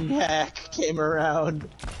fucking hack came around.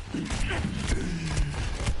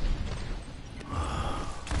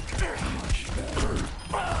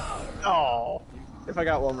 Oh. If I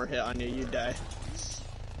got one more hit on you, you'd die.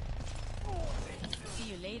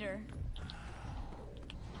 See you later.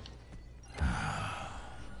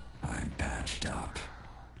 I'm patched up.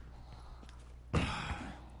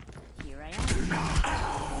 Here I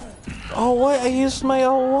am. Oh, what? I used my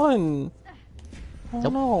L1. Oh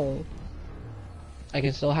Nope. no. I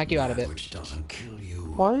can still hack you out of it. Which doesn't kill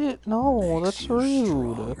you. What? No, makes that's you rude.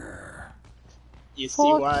 stronger. You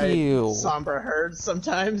see Fuck why you. Sombra hurts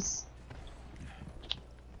sometimes?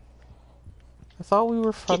 I thought we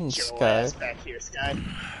were friends, Get your Sky. ass back here, Sky.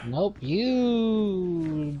 Nope,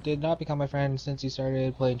 you did not become my friend since you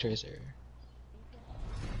started playing Tracer.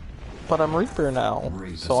 But I'm Reaper now,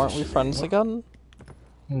 so aren't we friends again?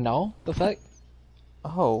 No, the fuck?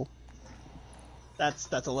 Oh. That's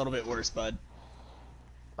a little bit worse, bud.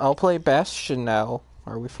 I'll play Bastion now.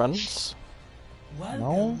 Are we friends?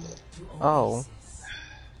 No? Oh.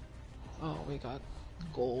 Oh, we got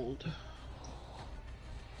gold.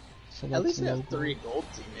 So At that's least we no have 3 gold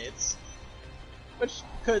teammates. Which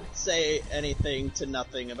could say anything to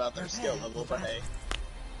nothing about their skill level, but hey.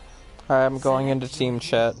 I'm going into team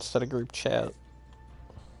chat instead of group chat.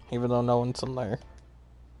 Even though no one's in there.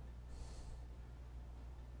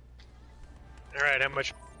 Alright, how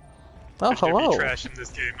much Oh, should hello. be trash in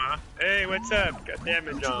this game, huh? Hey, what's up? Got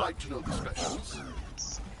damage Would you on. like to know the specials?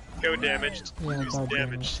 Go damaged. Yeah, Use go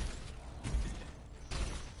damage.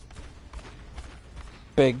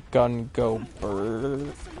 Big gun go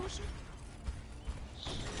bird.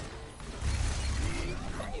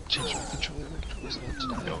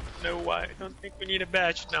 Don't know why. I don't think we need a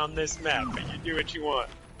badge on this map, but you do what you want.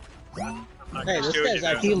 I'm not Hey, gonna this show guy's you though.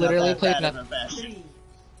 actually He literally not played that bad that- of a Bastion.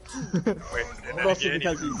 Wait, and then Mostly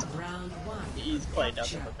again, because Round 1. he's played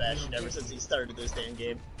nothing but Bastion ever since he started this damn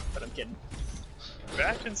game. But I'm kidding.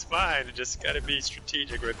 Bastion's fine. You just gotta be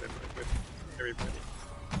strategic with him, with everybody.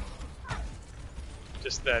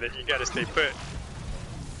 Just that you gotta stay put.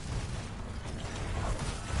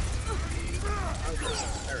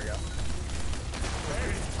 There we go.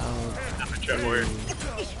 I'm in trouble here.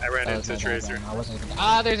 I ran That was into my bad, Tracer. man. I wasn't even...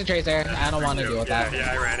 Ah, there's a Tracer. I don't want to deal with Yeah, that.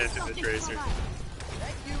 yeah, I ran into the Tracer. I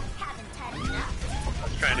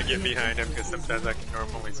was trying to get behind him because sometimes I can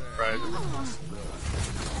normally surprise him.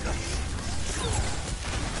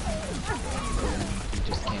 You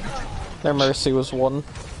just can't. Their Mercy was 1.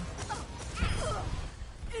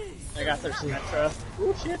 I got their Symmetra.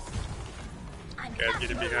 Ooh, shit. Guys,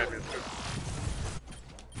 get it behind me.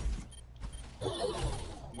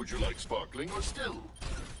 Would you like sparkling or still?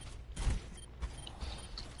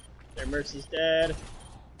 Their Mercy's dead.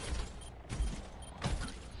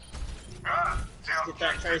 Get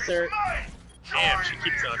that Tracer. Damn, she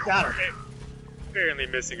keeps on. Got her. Barely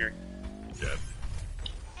missing her. Good job.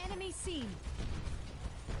 Enemy seen.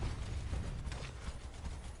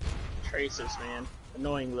 Tracers, man.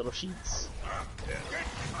 Annoying little sheets.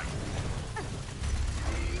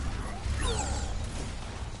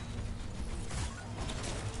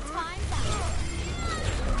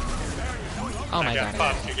 Oh my I got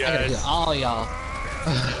god. popped, you I gotta guys. heal all y'all.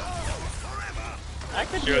 I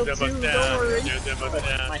could Shield heal them too, up don't down. worry. Shield them up But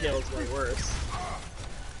down. my heal's way worse.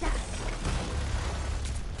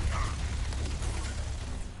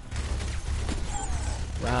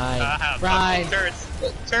 Ryan. Ryan.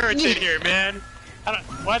 Turrets in here, man.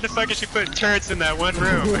 Why the fuck is she putting turrets in that one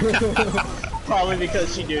room? Probably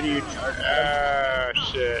because she did you charge.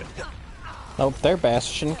 Shit. Nope, their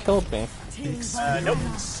Bastion killed me. Nope.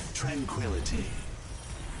 Tranquility.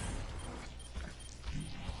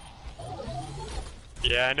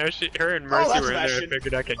 Yeah, I know her and Mercy that's were in there. I Bastion.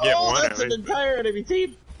 figured I could get Oh, one that's at an least. entire enemy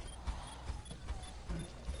team.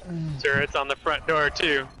 Turrets on the front door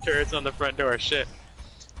too. Turrets on the front door. Shit.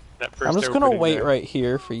 That first I'm just gonna opening wait there. right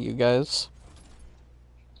here for you guys.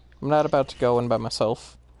 I'm not about to go in by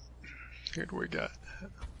myself. Here we got.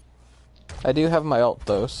 I do have my ult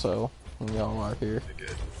though, so y'all are here. Good.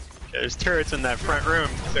 Yeah, there's turrets in that front room,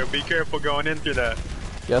 so be careful going in through that.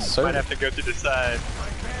 Yes, sir. Might have to go through the side.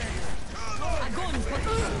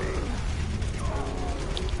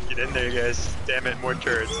 Get in there, you guys. Damn it, more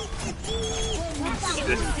turrets.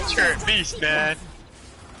 This turret beast, man.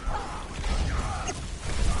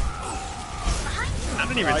 I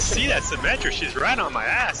didn't even see that Symmetra. She's right on my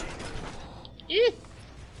ass. Didn't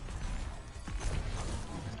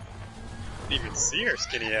even see her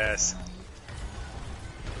skinny ass.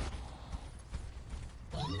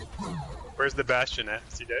 Where's the Bastion at?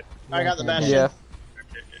 Is he dead? I got the Bastion. Yeah.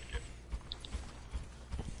 Okay, good.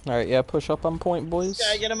 Alright, yeah, push up on point, boys.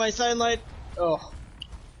 Gotta get in my sunlight. Oh.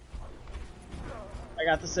 I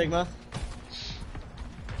got the Sigma.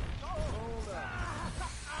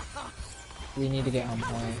 We need to get on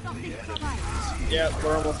point. Yep,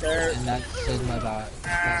 we're almost there. And that Sigma got.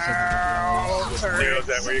 Neil, is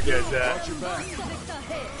that where you guys at?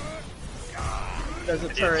 There's a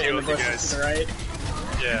turret in the bushes to the right.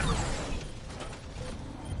 Yeah.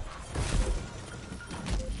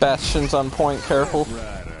 Bastion's on point, careful.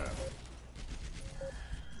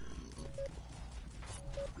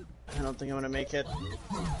 I don't think I'm gonna make it.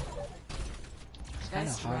 It's kind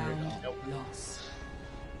of hard. Nope.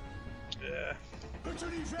 Yeah.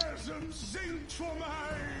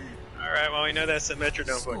 Alright, well we know that Symmetra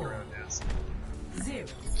don't fuck around now. So.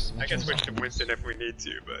 I can switch to Winston if we need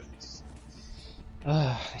to, but...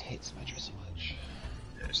 Ugh, I hate Symmetra so much.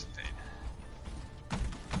 Yeah, it's a pain.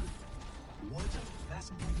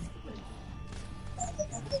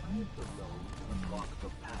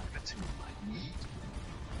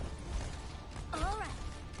 Alright,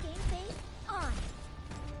 game face on.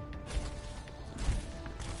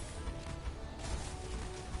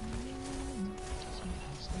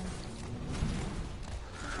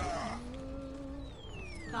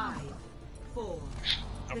 Five, four,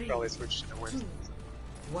 I'll probably switch to Winston.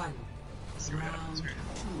 1. See what happens Round here.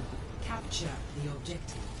 2. Capture the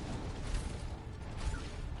objective.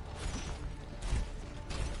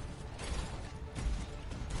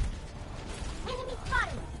 Enemy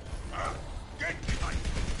spotted.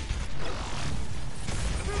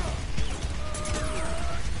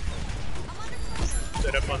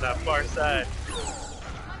 Set up on that far side.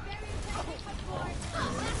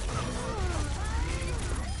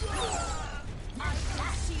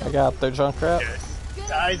 I got their Junkrat.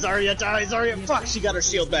 Die, Zarya, die, Zarya! Fuck, she got her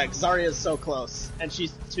shield back. Zarya is so close. And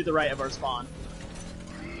she's to the right of our spawn.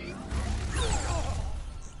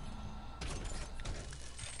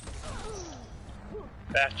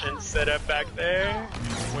 Bastion set up back there.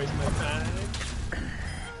 Waste my time.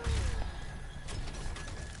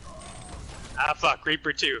 Ah fuck,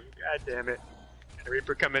 Reaper 2. God damn it. And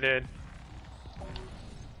Reaper coming in.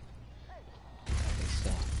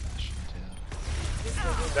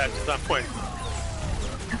 Bastion's on point.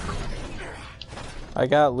 I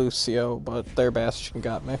got Lucio, but their Bastion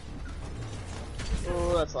got me.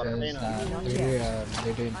 Oh, that's a lot of pain.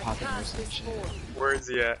 They're doing pocket burst and shit. Where is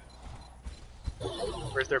he at?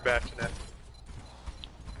 Where's their Bastion at?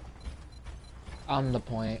 On the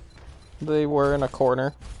point. They were in a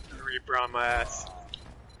corner. Reaper on my ass.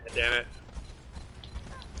 God damn it.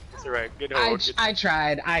 It's alright, good hold. I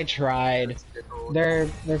tried. They're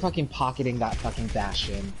fucking pocketing that fucking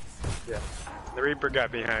Bastion. Yeah. The Reaper got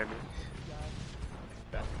behind me.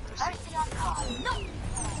 I'm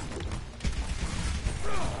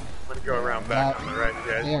gonna go around back on the right,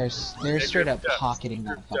 guys. They're straight up pocketing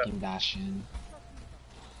that fucking Bastion.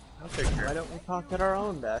 Why don't we pocket our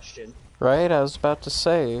own Bastion? Right, I was about to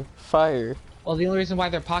say, fire. Well, the only reason why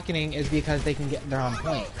they're pocketing is because they're on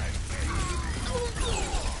point.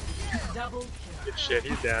 Good shit,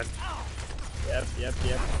 he's down. Yep. Let's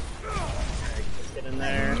get in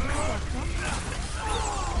there.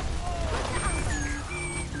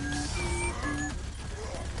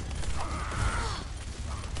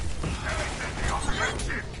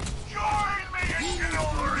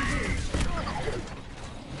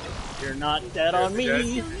 You're not dead on me.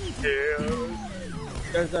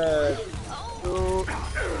 There's a... Ooh,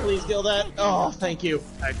 please kill that. Oh, thank you.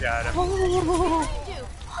 I got him.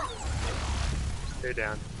 Stay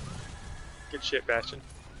down. Good shit, Bastion.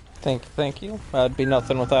 Thank you. That'd be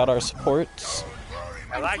nothing without our supports.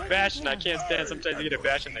 I like Bastion, I can't stand sometimes you get a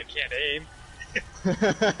Bastion that can't aim.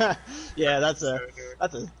 Yeah, that's a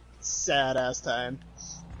sad ass time.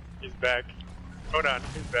 He's back. Hold on,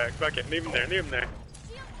 he's back. Fuck it, leave him there, leave him there.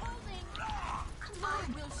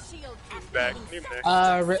 He's back, leave him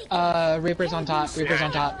there. Reaper's on top, Reaper's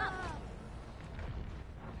on top.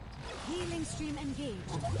 Healing stream engaged.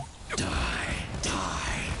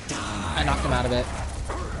 I knocked him out of it.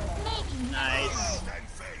 Nice.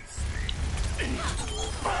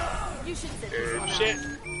 Good shit.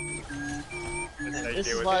 This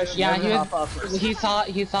is why Yeah, he saw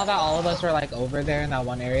that all of us were like over there in that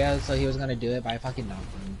one area, so he was gonna do it, but I fucking knocked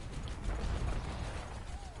him.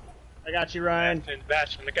 I got you, Ryan.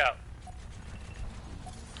 Bastion, look out.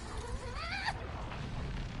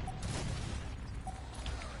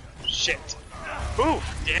 Shit. Ooh,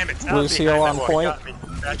 damn it. Lucio on point. Got me.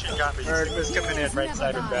 Bastion got me. Sigma's coming in right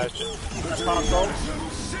side of Bastion.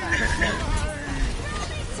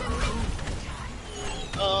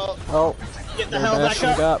 Oh, get the their hell back Bastion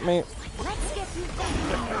up. got me.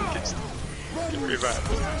 Get revived.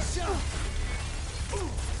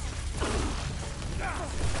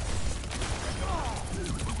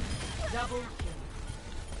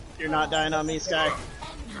 You're not dying on me, Sky.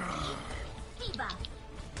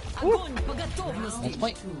 That's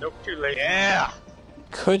point. Nope, too late. Yeah.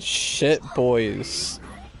 Good shit, boys.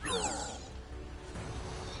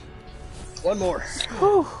 One more.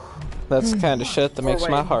 Whew. That's the kind of shit that makes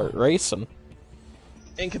my heart racing.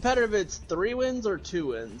 In competitive, it's 3 wins or 2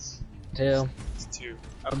 wins? 2. It's 2.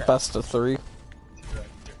 Okay. Best of 3.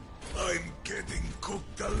 I'm getting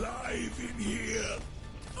cooked alive in here.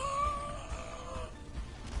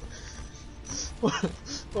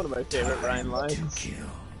 One of my favorite Ryan lines.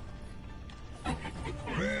 Bring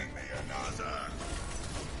me another.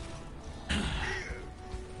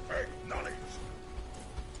 Acknowledge.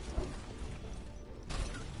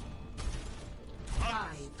 5,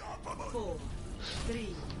 4,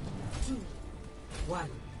 3, 2, 1.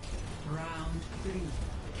 Round 3.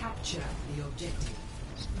 Capture the objective.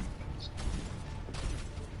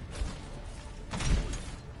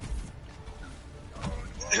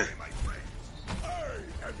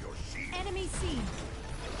 Enemy seen.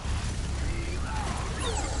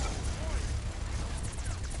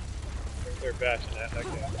 They're bashing at. Okay.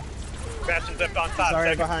 Bastion's up on top. Sorry,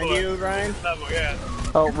 second behind floor. you, Ryan. Level, yeah.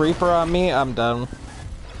 Oh, Reaper on me? I'm done.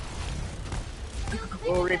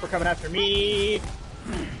 Oh, Reaper coming after me.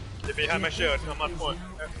 They're behind my shield. I'm on point.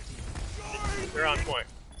 They're on point.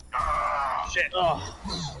 Shit. Oh.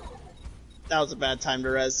 That was a bad time to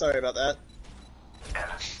res. Sorry about that.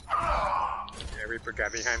 Yeah, Reaper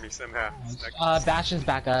got behind me somehow. Bastion's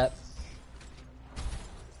back up.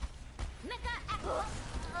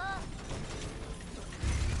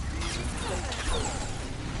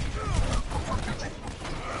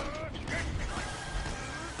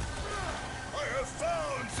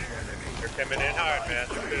 They're coming in hard, man.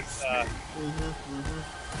 This,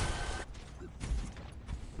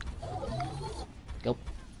 Go.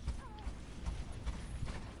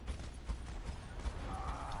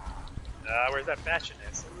 where's that Bastion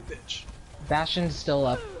at? Son of a bitch. Bastion's still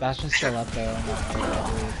up. Bastion's still up though.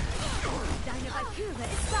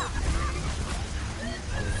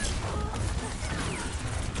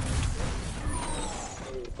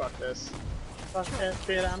 Ooh, fuck this. Fuck that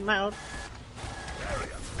shit, I'm out.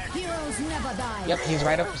 Heroes never die. Yep, he's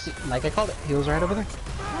right up. See, like I called it, he was right over there.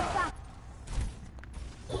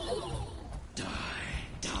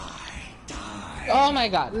 Oh my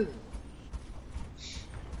god.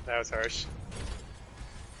 That was harsh.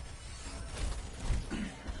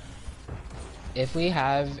 If we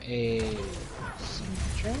have a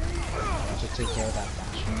Symmetra to take care of that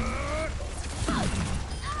Bastion.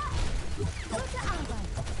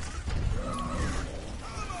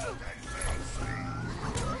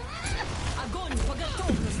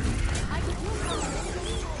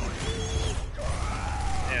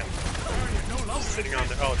 Damn. Sitting on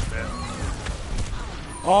the ult, man.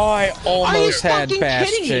 Oh, I almost had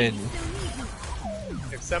Bastion.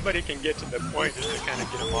 If somebody can get to the point just to kind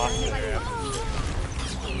of get them off there.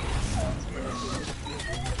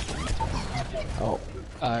 Oh.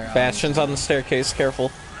 Bastion's on the staircase,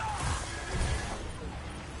 careful.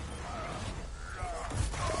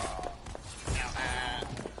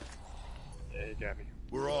 Yeah, he got me.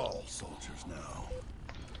 We're all soldiers now.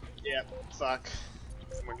 Yep, fuck.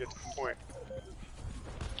 Someone get to the point.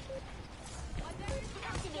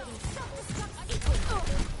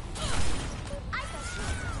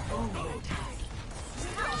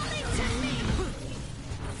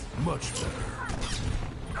 Much better.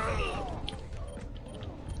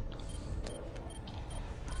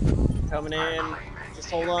 Coming in.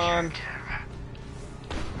 Just hold on.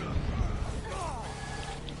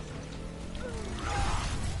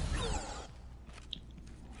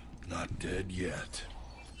 Not dead yet.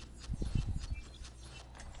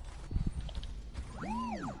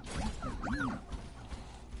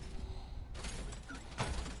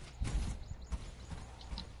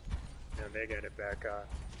 And they got it back on.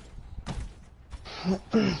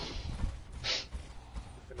 Put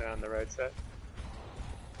it on the right side.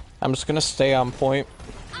 I'm just gonna stay on point.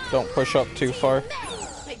 Don't push up too far.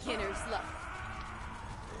 Beginner's luck.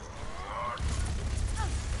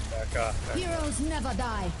 Back off. Back Heroes never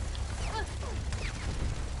die.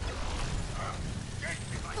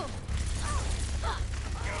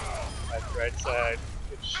 off. Right side.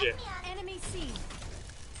 Good shit. Enemy seen.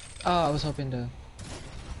 Oh, I was hoping to.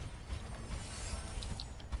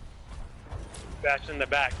 Bastion in the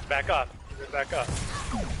back. Back up. Back up.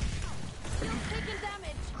 Taking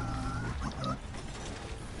damage.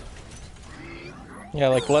 Yeah,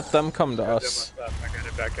 like let them come to Grab them us. on top. I got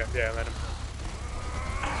it back up. Yeah, let them.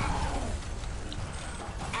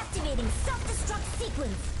 Activating self-destruct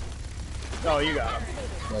sequence. Oh, you got him.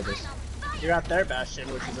 Gorgeous. You got their Bastion,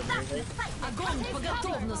 which is amazing. Огонь по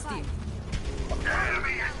готовности.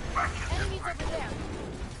 Enemies over there.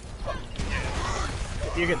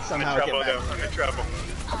 If you could somehow I'm in get trouble, back. though. I'm in trouble.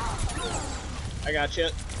 I got you.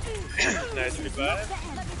 Nice revive.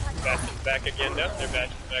 Bastion's back again, though. They're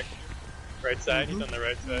Bastion's back. Right side. He's on the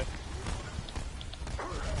right side.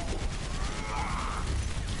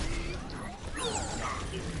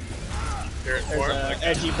 There's an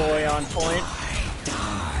edgy boy on point.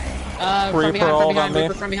 From behind,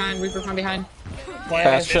 Reaper from behind, Reaper from behind.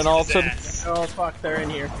 Bastion ulted. Oh fuck, they're in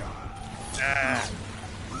here. Ah,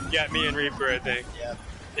 you got me and Reaper, I think. Yeah.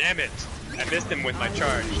 Damn it! I missed him with my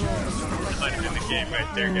charge. Might have been the game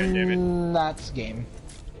right there, goddammit. That's game.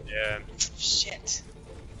 Yeah. Shit.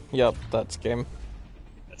 Yep, that's game.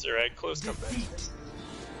 That's alright, close comeback.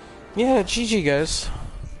 Yeah, GG guys.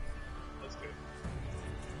 That's good.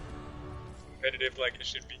 Competitive like it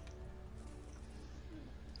should be.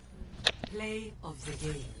 Play of the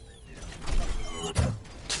game.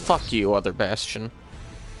 Fuck you, other Bastion.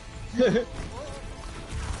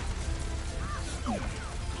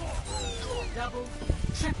 Double,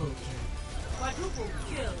 triple kill. Quadruple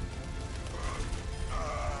kill.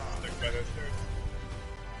 Stuck by those stairs.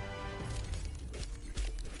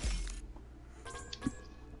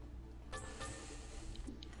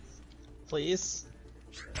 Please.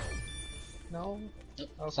 No. Okay.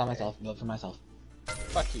 Saw myself, vote for myself.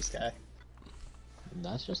 Fuck you, Sky.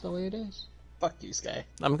 That's just the way it is. Fuck you, Sky.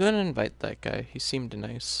 I'm gonna invite that guy. He seemed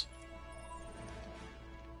nice.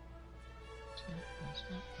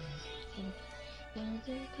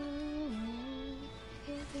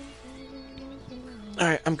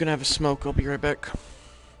 Alright, I'm gonna have a smoke. I'll be right back.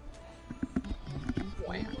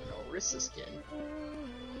 Wow, no Orisa skin.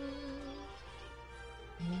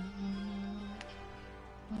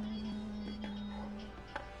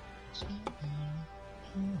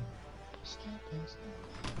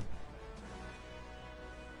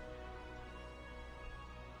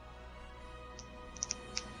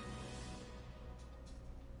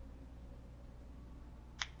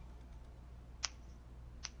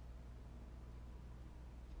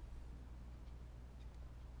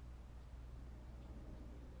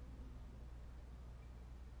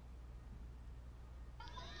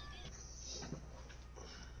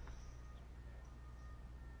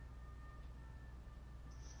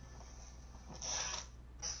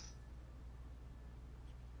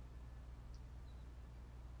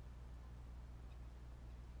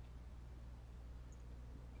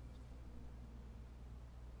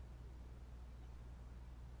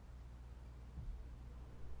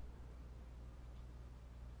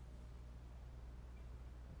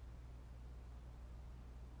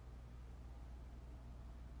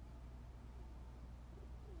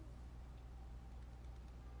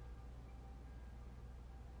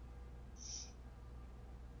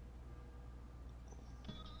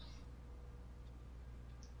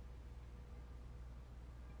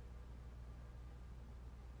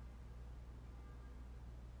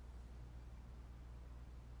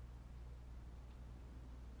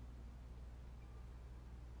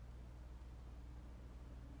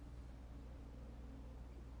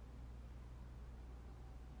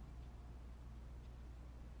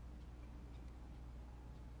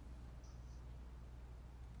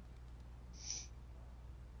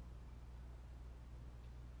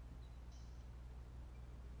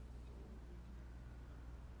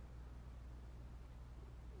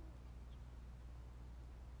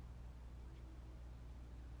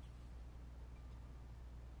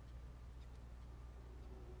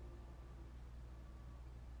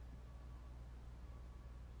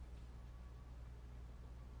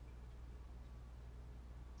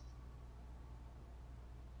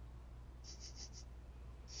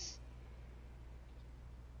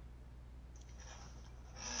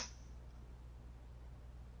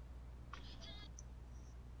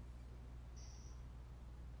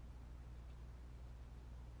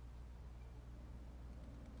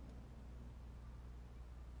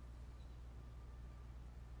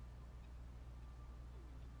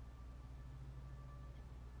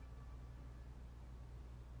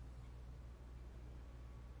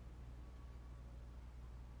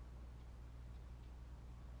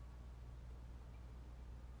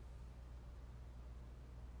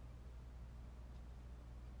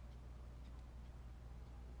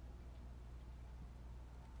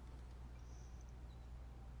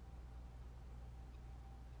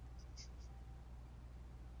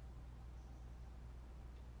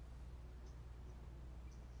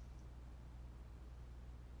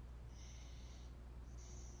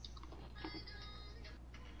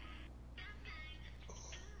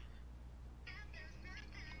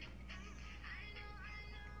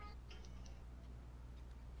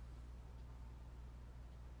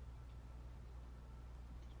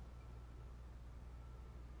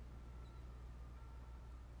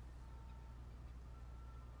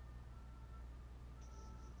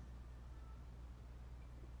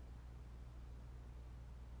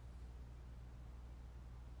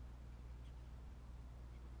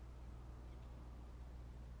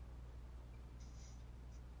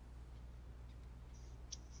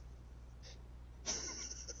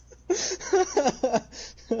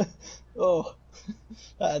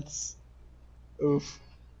 Oof.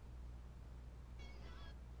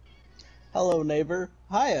 Hello, neighbor.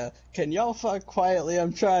 Hiya. Can y'all fuck quietly?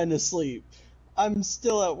 I'm trying to sleep. I'm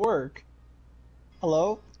still at work.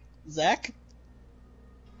 Hello? Zach?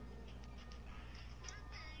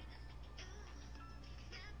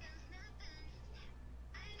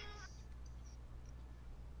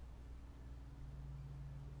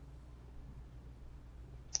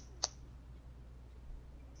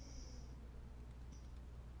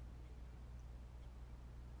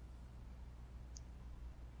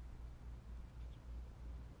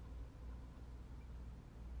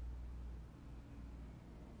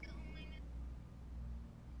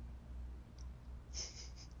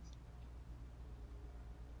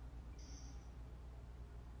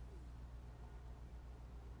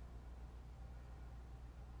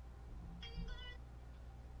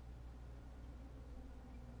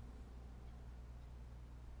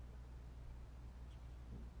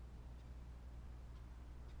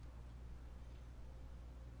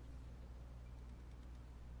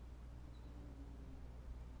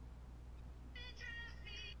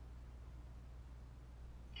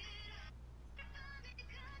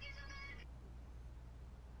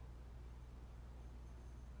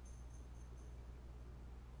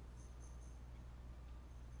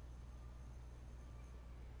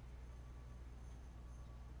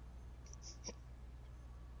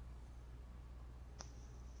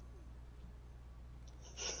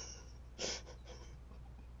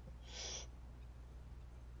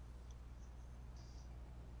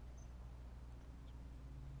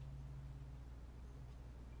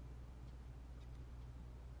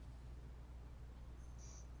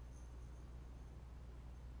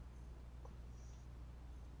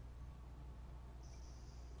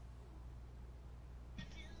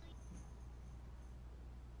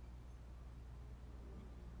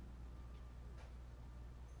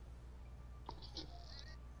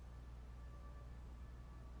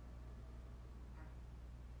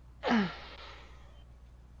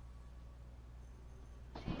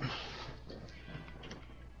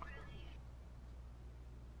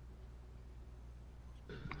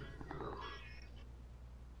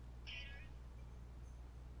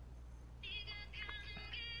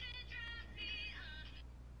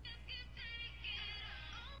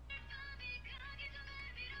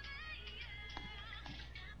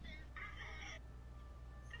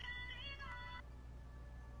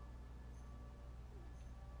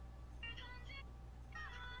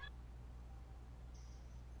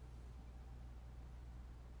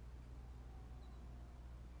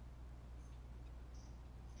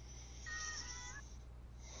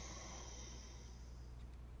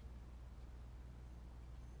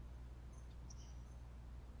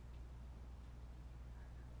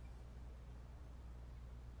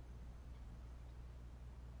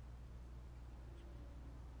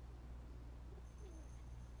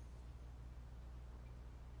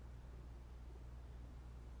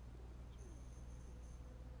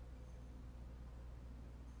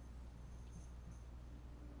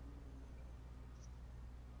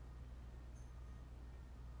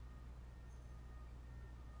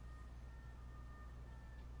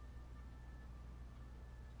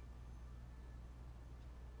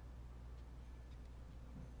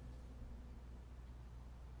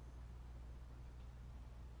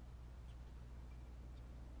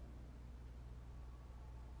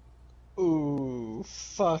 Ooh,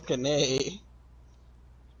 fucking A.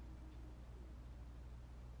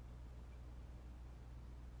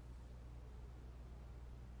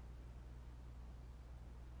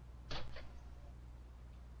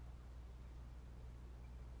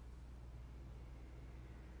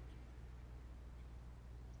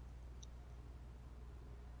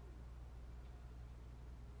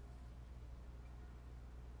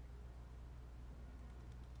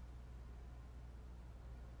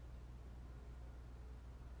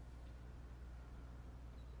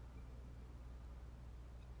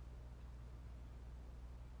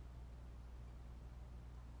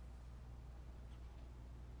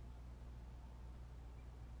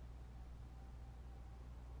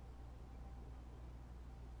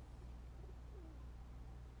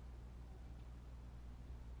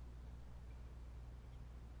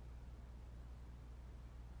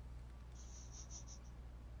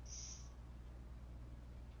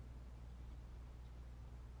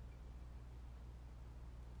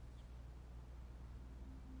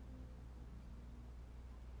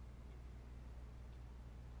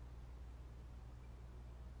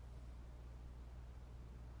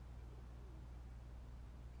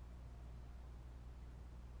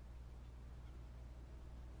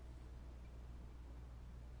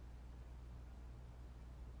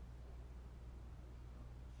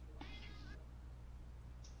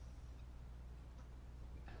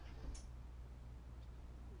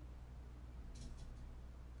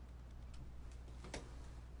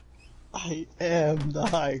 I am the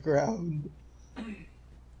high ground.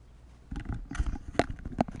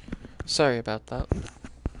 Sorry about that.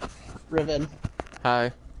 Riven.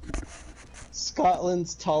 Hi.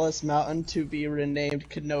 Scotland's tallest mountain to be renamed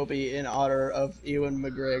Kenobi in honor of Ewan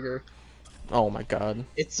McGregor. Oh my god.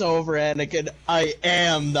 It's over, Anakin. I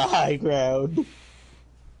am the high ground.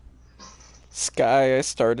 Sky, I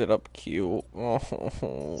started up Q.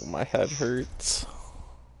 Oh, my head hurts.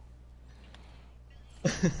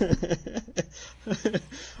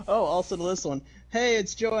 Oh, also to this one. Hey,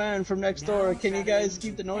 it's Joanne from next door. Can you guys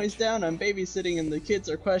keep the noise down? I'm babysitting and the kids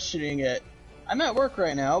are questioning it. I'm at work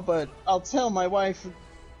right now, but I'll tell my wife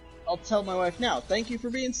now. Thank you for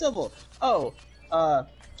being civil. Oh,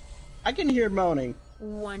 I can hear moaning.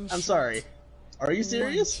 I'm sorry. Are you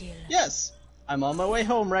serious? Yes. I'm on my way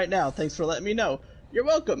home right now. Thanks for letting me know. You're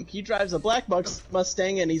welcome. He drives a black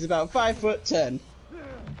Mustang and he's about 5'10".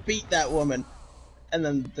 Beat that woman. And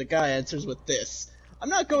then the guy answers with this. I'm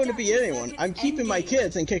not going to beat anyone. I'm keeping my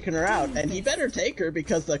kids and kicking her out, and he better take her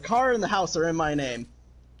because the car and the house are in my name.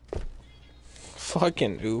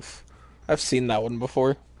 Fucking oof. I've seen that one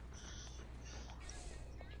before.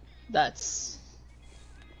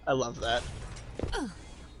 I love that.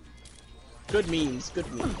 Good memes, good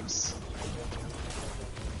memes.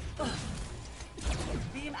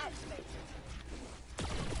 Beam activated.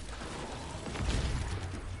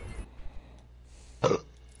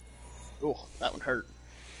 Ooh, that one hurt.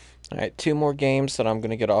 Alright, 2 more games that I'm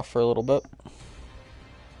gonna get off for a little bit.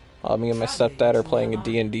 Me and my stepdad are playing a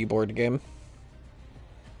D&D board game.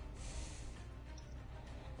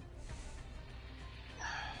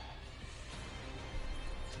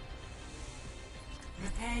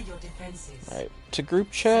 Prepare your defenses. Alright, to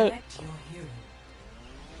group chat. Select your hero.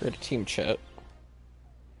 Or to team chat.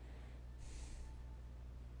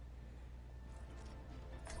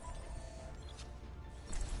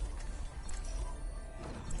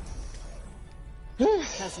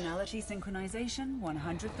 Personality synchronization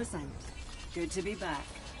 100%. Good to be back.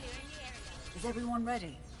 Is everyone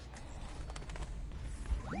ready?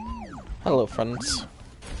 Hello, friends.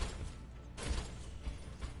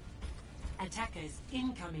 Attackers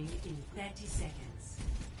incoming in 30 seconds.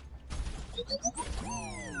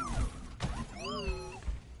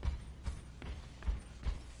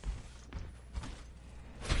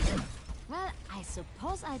 Well, I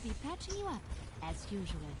suppose I'll be patching you up, as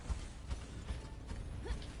usual.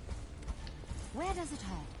 Where does it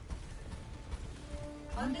hurt?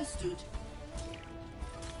 Understood.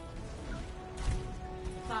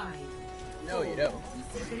 5. No, you don't.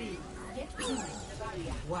 3. Get behind the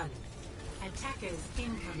barrier. 1. Attackers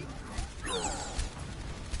incoming.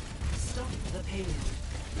 Stop the pain.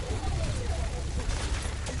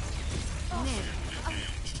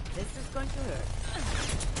 This is going to hurt.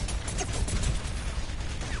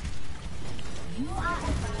 You are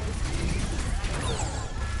advised.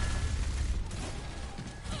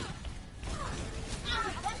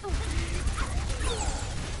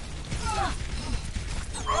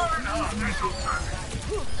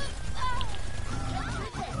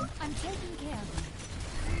 I'm taking care of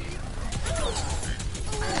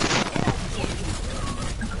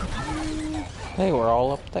you. Hey, we're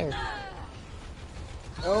all up there.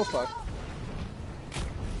 Oh, fuck.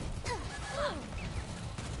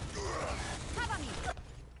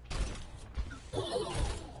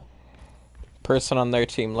 Person on their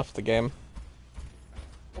team left the game.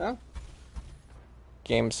 Huh?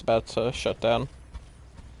 Game's about to shut down.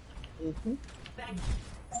 Mm-hmm.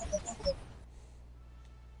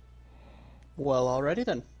 Well, already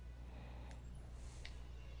then.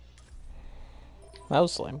 That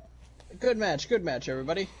was lame. Good match,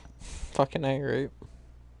 everybody. Fucking A, right?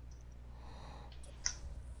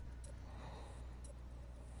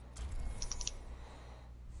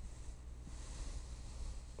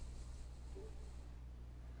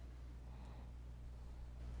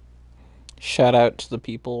 Shout out to the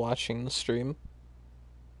people watching the stream.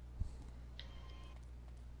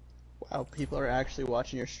 Wow, people are actually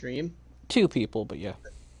watching your stream? 2 people, but yeah.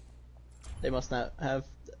 They must not have...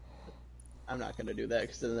 I'm not gonna do that,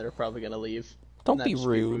 because then they're probably gonna leave. Don't be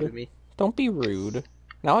rude. To me. Don't be rude.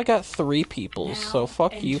 Now I got 3 people, so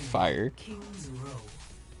fuck you, Fire. You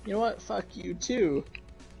know what? Fuck you, too.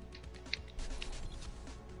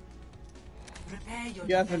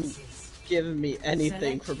 You haven't given me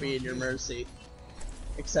anything for being your mercy.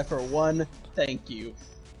 Except for one thank you.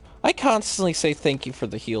 I constantly say thank you for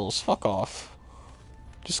the heals. Fuck off.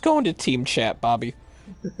 Just go into team chat, Bobby.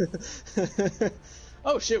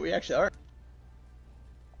 Oh shit, we actually are.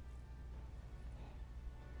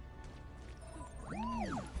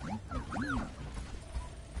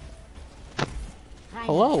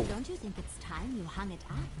 Hello. Don't you think it's time you hung it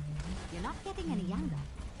up? You're not getting any younger.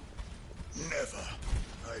 Never.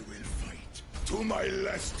 I will fight to my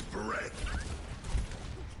last breath.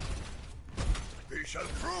 We shall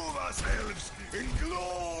prove ourselves in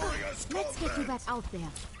glorious Let's get you back out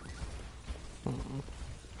there.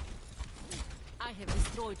 I have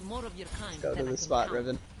destroyed more of your kind. Go to the spot,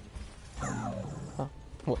 Riven. Huh.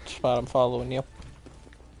 What spot I'm following you?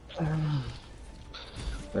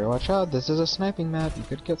 Better watch out, this is a sniping map, you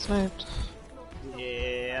could get sniped.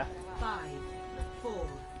 Yeah. 5, 4,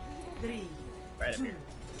 3, Right up here.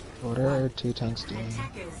 What are 2 tanks doing?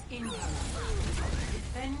 Attackers incoming.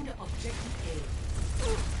 Defend objective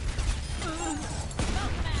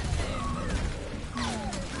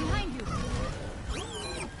Behind you.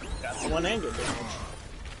 Got the one angle damage.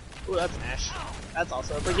 Ooh, that's an Ashe. That's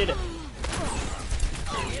also a Brigade.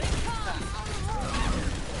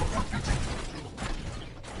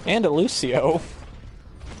 And a Lucio.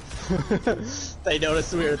 They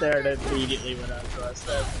noticed we were there and immediately went up to us.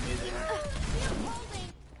 That's amazing.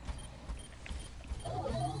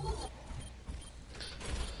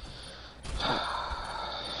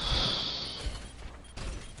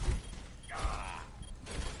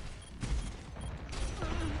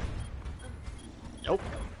 Nope.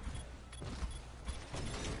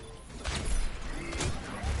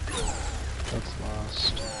 That's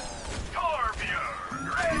lost.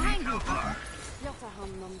 Behind you.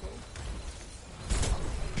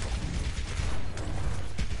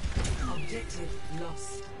 objective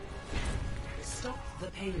lost. Stop the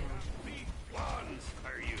payload.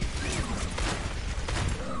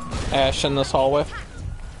 Ashe in this hallway.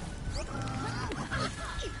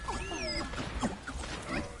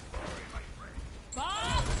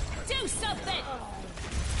 Bob, do something.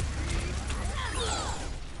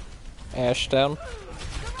 Ashe down.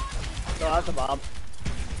 Go out to Bob.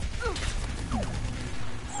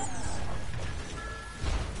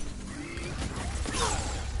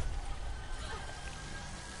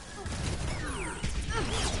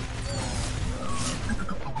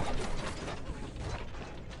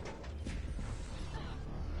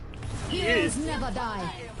 Heroes never die.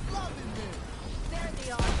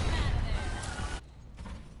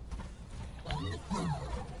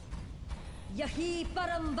 यही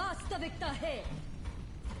परम वास्तविकता है.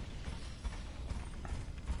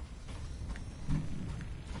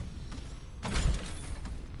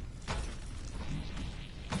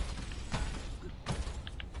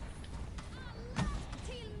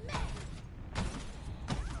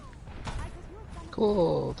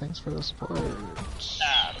 Cool, thanks for the support.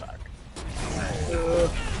 Ah, fuck.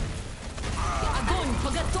 Огонь по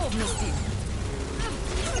готовности.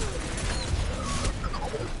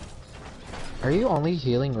 Are you only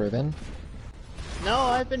healing Riven? No,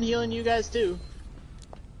 I've been healing you guys too.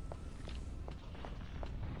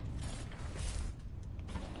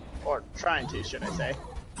 Or trying to, should I say.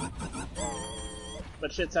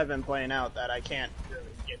 But shits have been playing out that I can't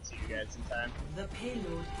really get to you guys in time. The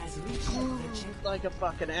payload has reached the checkpoint. Like a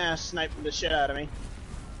fucking ass sniping the shit out of me.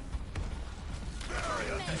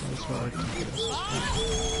 That's what I think it is.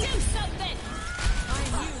 Do something. I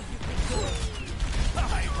knew you could do it.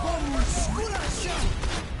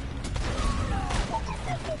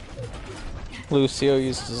 Lucio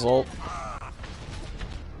used his ult.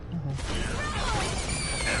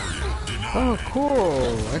 Oh,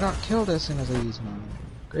 cool! I got killed as soon as I used mine.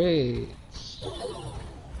 Great.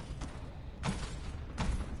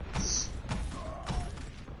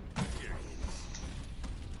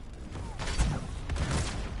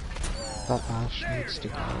 That Ashe needs to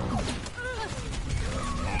go.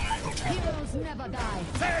 Heroes never die.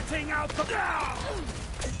 Setting out the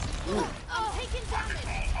I'm taking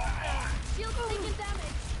damage. Shield taking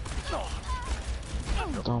damage.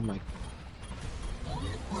 Oh my.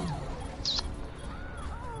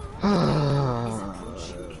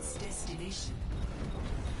 Its destination.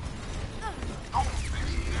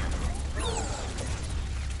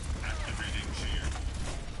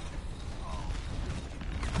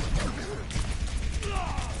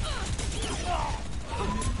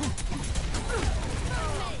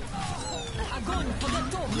 Огонь по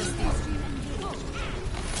готовности.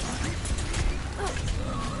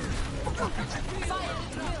 Fire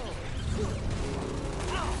drill.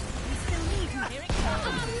 We still need you. Here it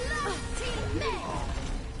comes.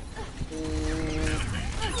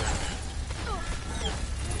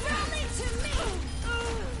 Rally to me.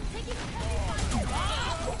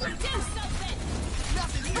 Do something.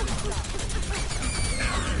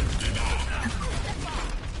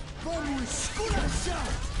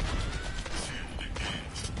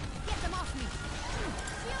 Get them off me.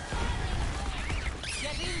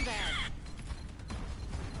 Get in there.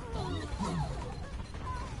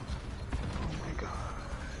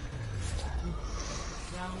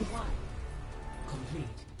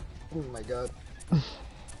 Oh my god.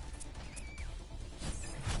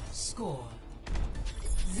 Score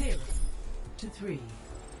 0-3.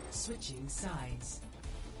 Switching sides.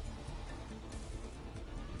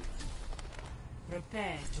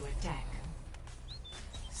 Prepare to attack.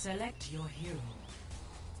 Select your hero.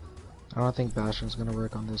 I don't think Bastion's gonna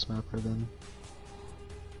work on this map for them.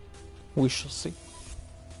 We shall see.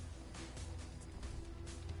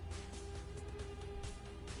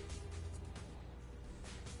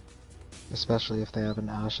 Especially if they have an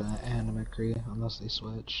Ashe and a McCree, unless they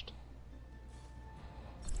switched.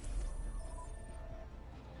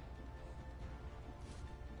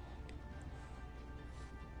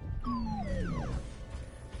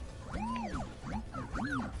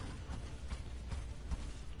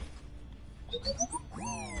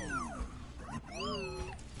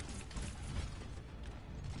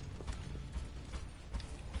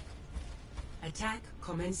 Attack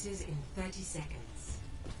commences in 30 seconds.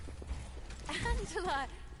 Angela,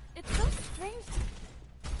 it's so strange.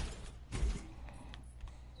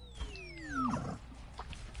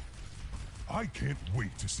 I can't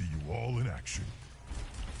wait to see you all in action.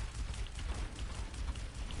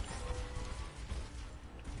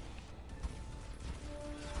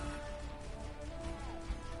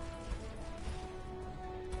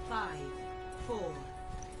 Five, 4,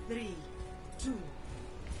 3, 2,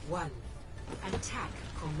 1. Attack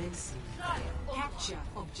commencing. Capture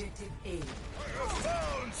objective A. I have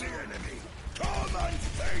found the enemy. Come and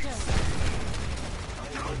face.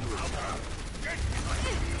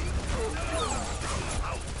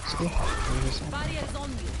 Barriers on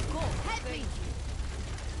you. Go, help me.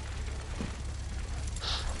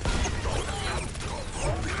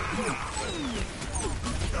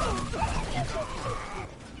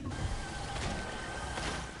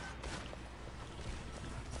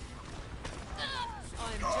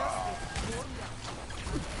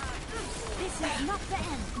 This is not the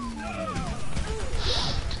end.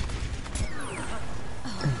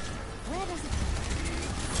 Where does it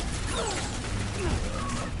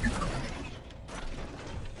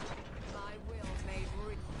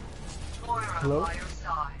Hello?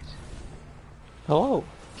 Hello.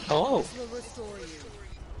 Hello.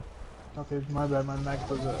 Okay, my bad, my Mac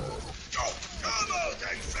was Come out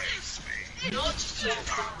and face me.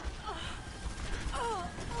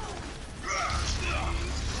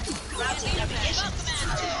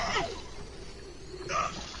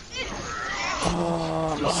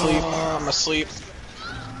 I'm asleep. I'm asleep.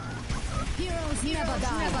 Heroes never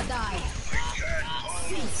die. Never die.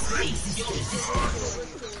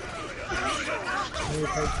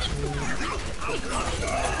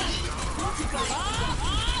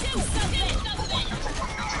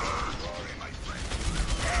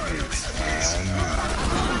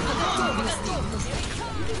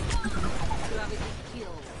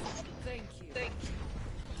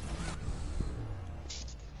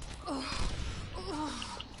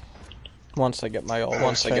 Once I get my ult,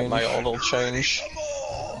 it'll change.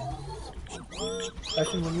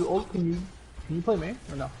 Actually, when you ult, can you play main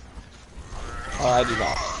or no? I do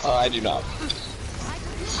not. I do not.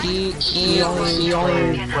 He only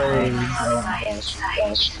plays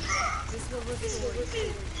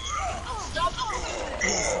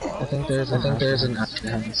I think there's an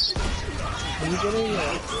Ashe. Are you getting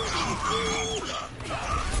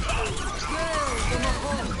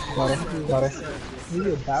got it.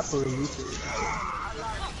 Maybe a BAP or a Lucy.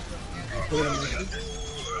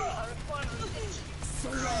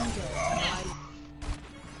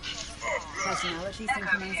 Personality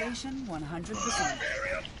synchronization 100%.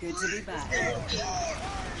 Good to be back.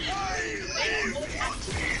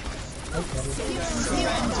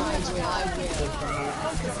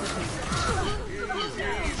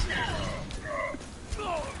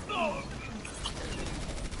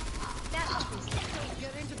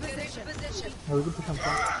 Oh, we can put some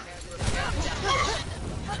fun.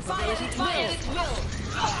 Fire at will.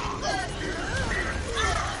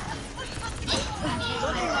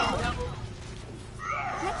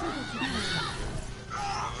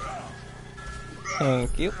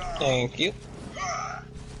 Thank you. Thank you.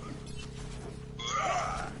 I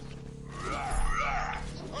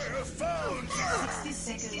have found 60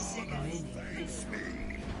 seconds remaining.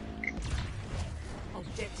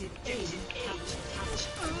 Objective A captured.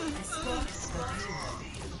 Escort the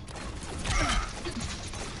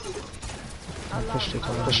Pushed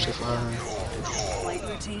too far. Flight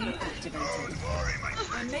routine activated.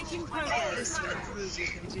 I'm making progress to improve your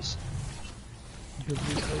condition.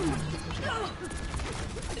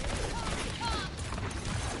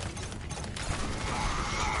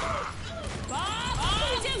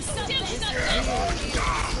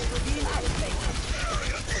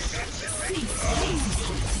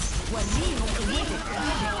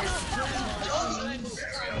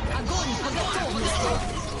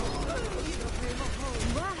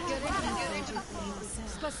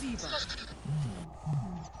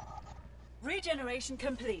 Regeneration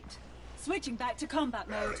complete. Switching back to combat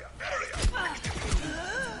mode.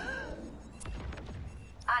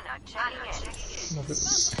 Anna, checking in.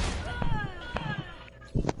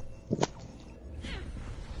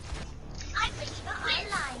 I'm reaching the red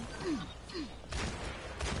line.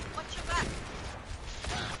 Watch your back.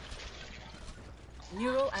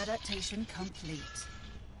 Neural adaptation complete.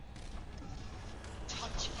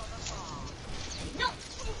 Touch for the ball. No.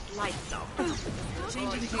 Lights off.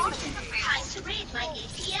 Changing position. Time to read my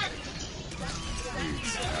ATM.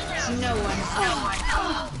 No one.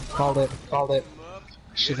 Called it.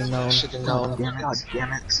 Should've known. God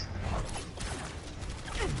damn it.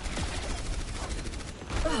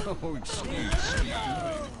 Oh, jeez.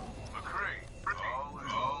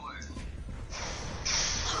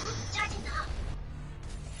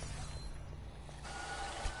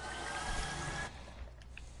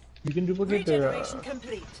 You can duplicate their Regeneration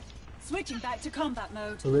complete. Switching back to combat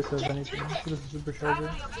mode. risk of anything. This is supercharger.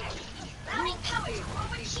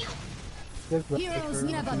 Heroes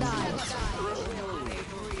never die.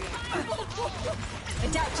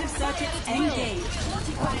 Adaptive circuits engaged.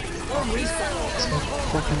 Or reset.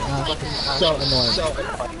 So annoying.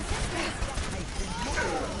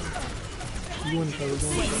 You and Kelly doing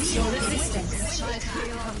Cease your resistance.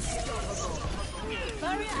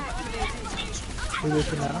 Barrier activated. Who is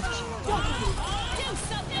it now?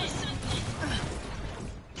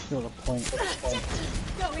 Still a point.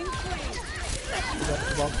 Going free.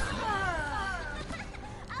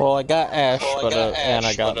 Well, I got Ash, but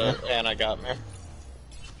Anna got me. Anna got me.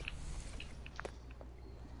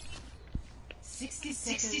 60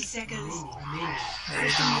 seconds.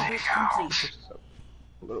 Complete.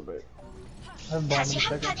 A little bit. I have bomb in a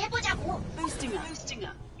second. Boosting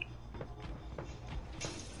up.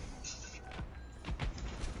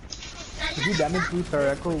 If you damage boost our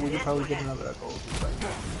echo, we could probably get another echo.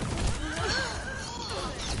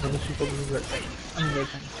 Then she focuses right thing. I mean, right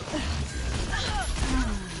thing.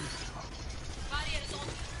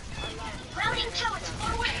 Routing power to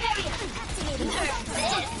forward area.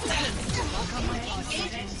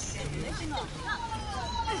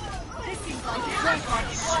 This seems like a great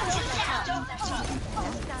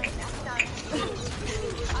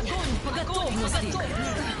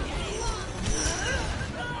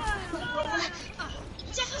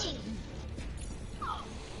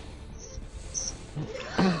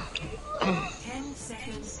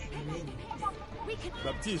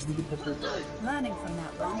Baptiste, you can touch her. Learning from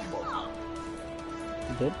that one.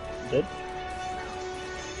 You did?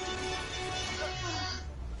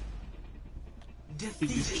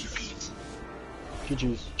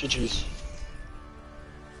 GG's.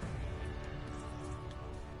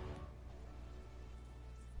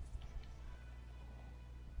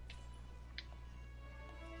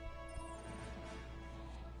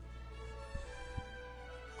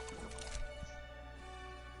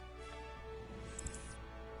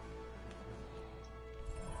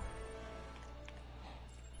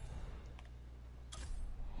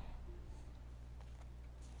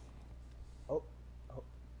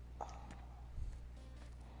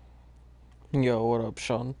 Yo, what up,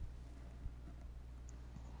 Sean?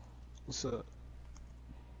 What's up?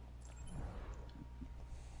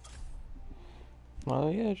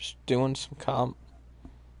 Yeah, just doing some comp.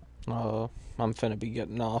 I'm finna be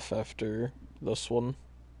getting off after this one.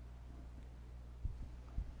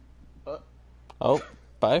 Oh,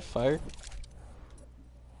 bye, Fire.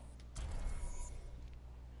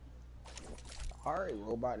 Alright,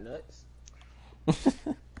 robot nuts.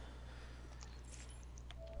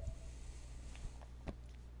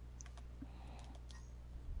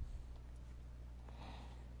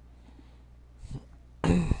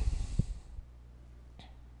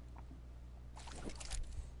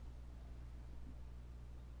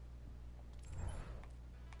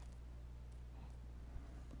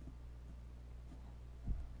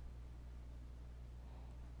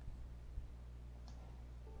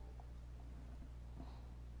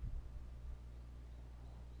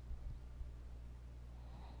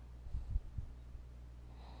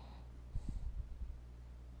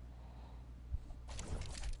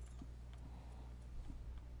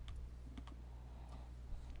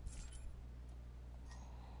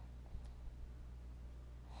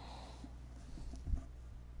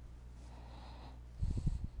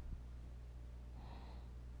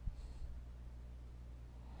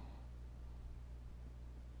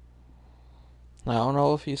 I don't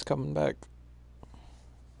know if he's coming back.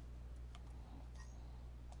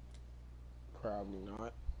 Probably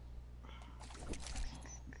not.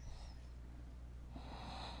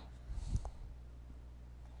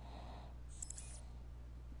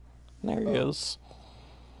 There he is.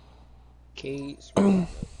 Cades.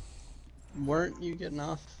 Weren't you getting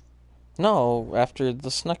off? No, after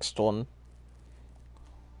this next one.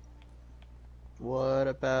 What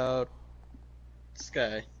about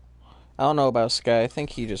Sky? I don't know about Sky. I think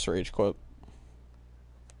he just rage quit.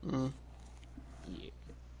 Mm. Yeah.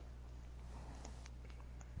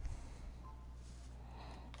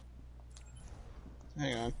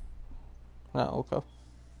 Hang on. Oh, okay.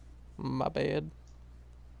 My bad.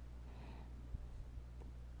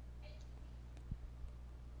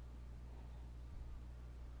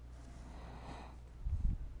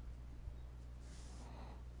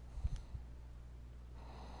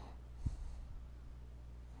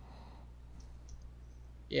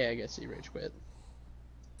 Yeah, I guess he rage quit.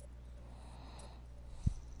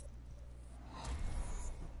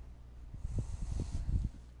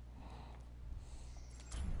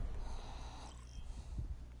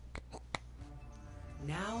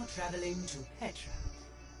 Now traveling to Petra.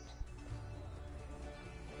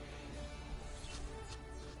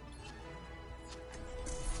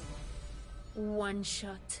 One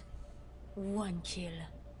shot, one kill.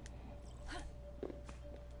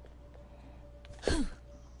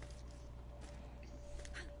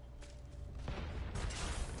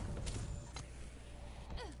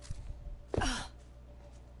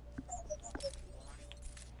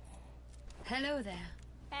 Hello there.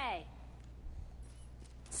 Hey.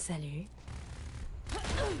 Salut.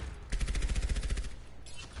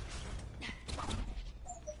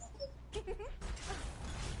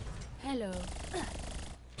 Hello.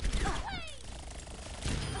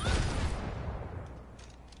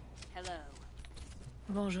 Hello.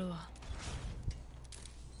 Bonjour.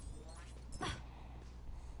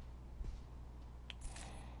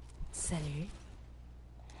 Salut.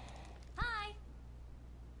 Hi.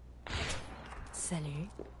 Salut.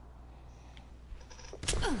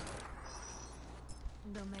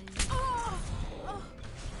 Dans ma ligne.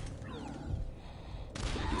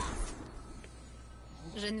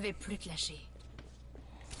 Je ne vais plus te lâcher.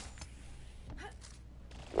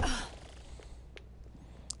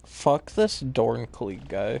 Fuck this Dorncleague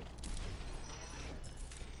guy.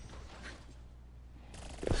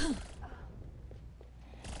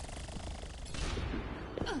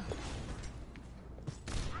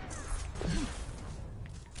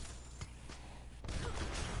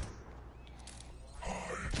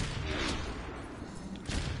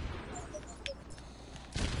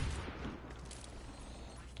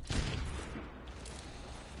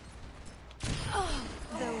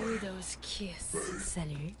 The widow's kiss.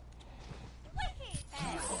 Salut.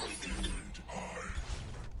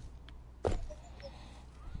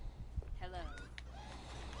 Hello.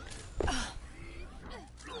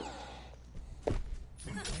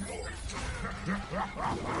 In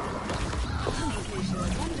case you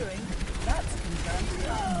were wondering, that's confirmed.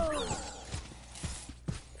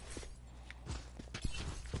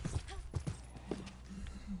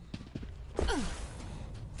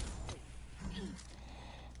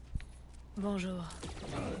 Bonjour.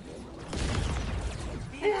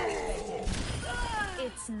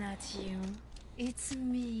 It's not you. It's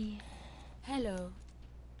me. Hello.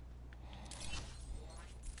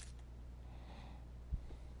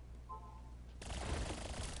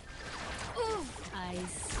 I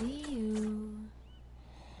see you.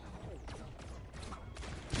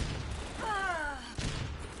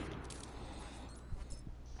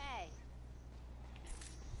 Hey.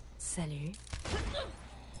 Salut.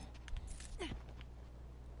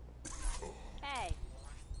 Hey.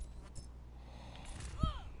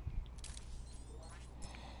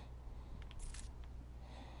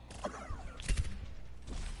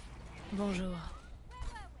 Bonjour.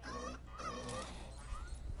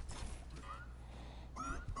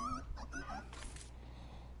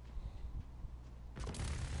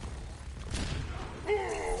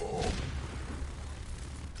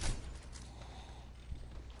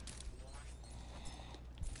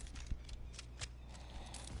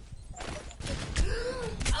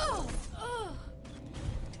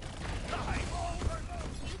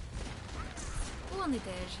 Où en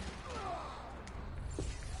étais-je?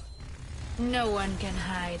 No one can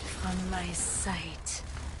hide from my sight.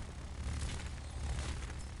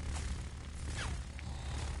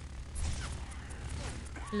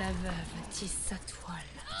 La veuve tisse sa toile.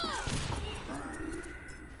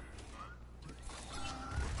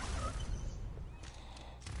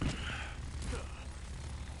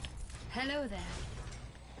 Hello there.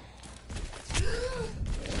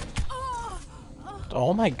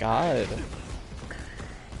 Oh my god.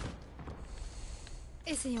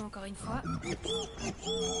 Essayons encore une fois.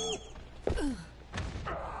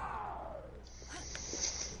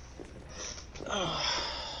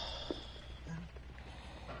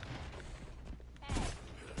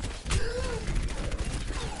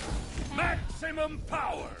 Maximum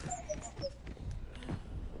power!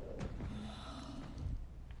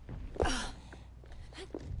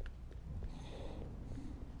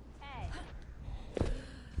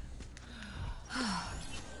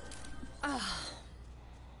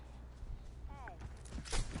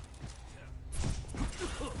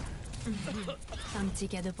 Un petit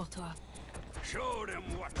cadeau pour toi. Show them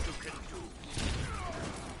what you can do.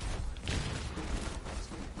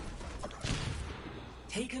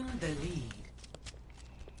 Taken the lead.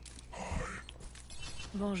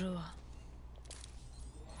 Bonjour.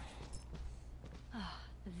 Ah,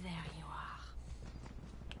 there you are.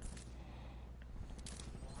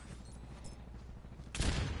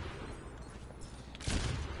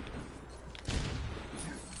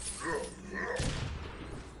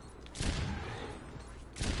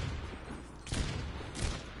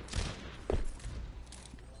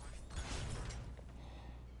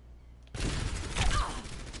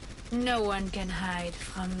 No one can hide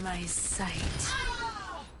from my sight.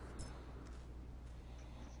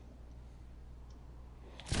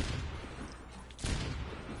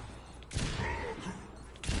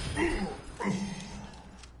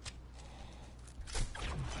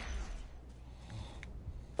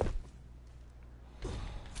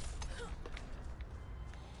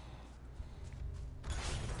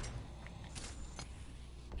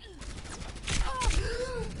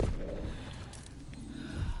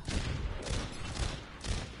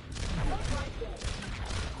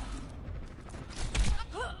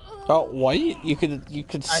 Oh, what? You could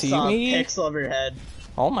I see saw me? a pixel of your head.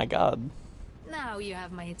 Oh my god. Now you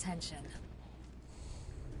have my attention.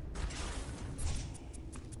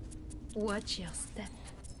 Watch your step.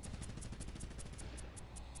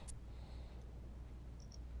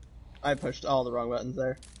 I pushed all the wrong buttons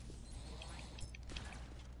there.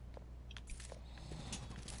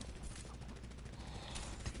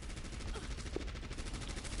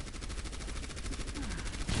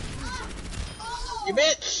 You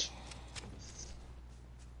bitch!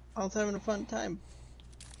 I was having a fun time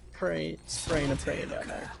spraying and praying down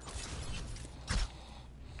there.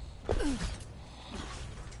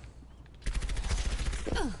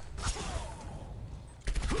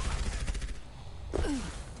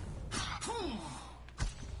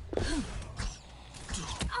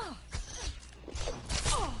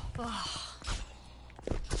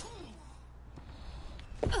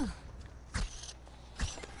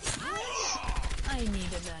 I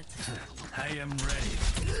needed that. I am ready.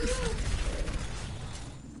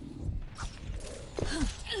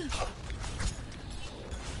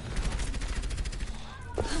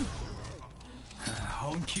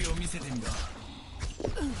本気を見せてみろ.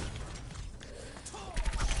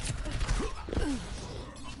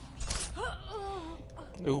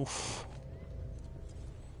 Oof.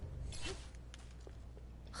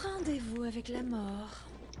 Rendez-vous avec la mort.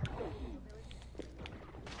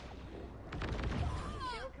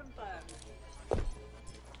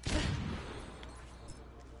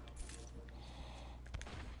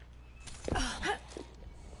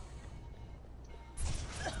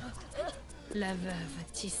 La veuve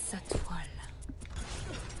tisse sa toile.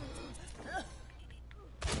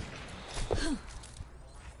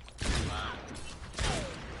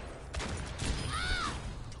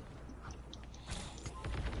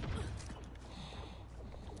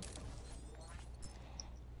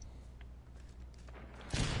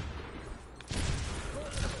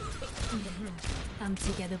 Un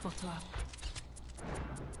petit cadeau pour toi.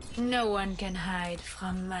 No one can hide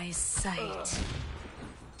from my sight.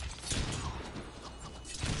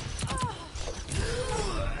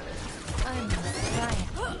 I'm on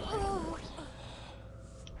fire.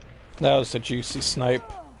 That was a juicy snipe,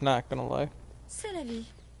 not gonna lie. C'est la vie.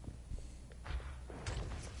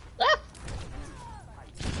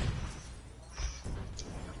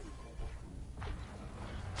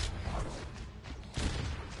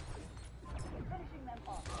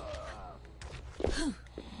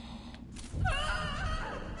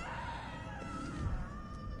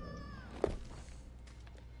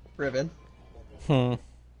 Ribbon. Hmm.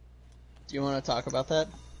 Do you want to talk about that?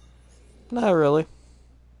 Not really.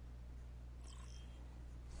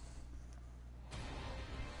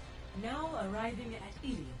 Now arriving at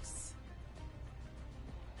Ilios.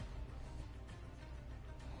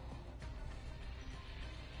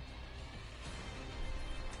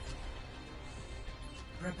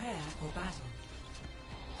 Prepare for battle.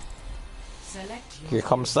 Select your Here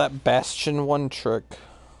comes that Bastion one trick.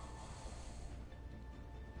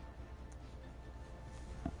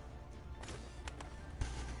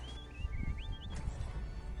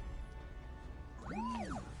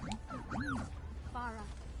 Farah,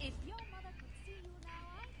 if your mother could see you now,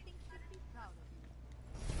 I think she'd be proud of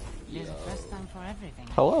First time for everything.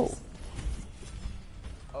 Hello.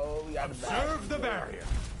 Oh, we got Observe the barrier.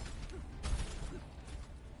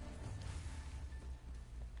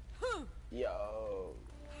 Yo.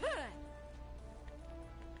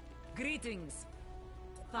 Greetings.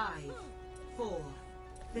 5, 4,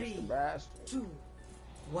 3, Bass. 2,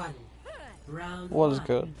 1. Round Was 1.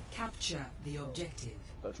 good. Capture the objective.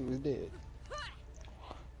 Thought you was dead.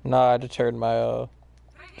 Nah, I had to turn my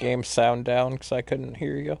game sound down because I couldn't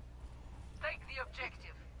hear you. Take the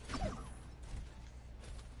objective.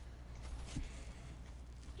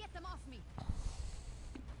 Get them off me.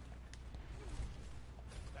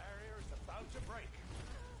 Barrier is about to break.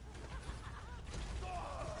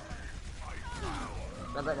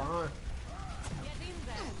 Got that behind. Get in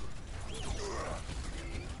there.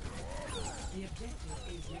 The objective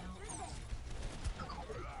is now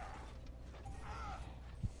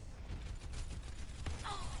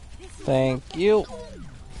Thank you.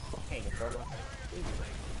 Can't get thrown off.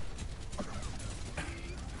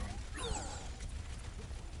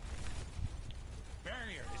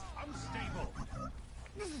 Barrier is unstable.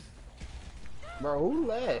 Bro, who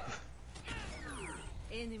left?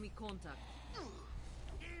 enemy contact.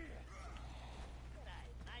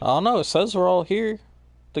 I don't know. It says we're all here.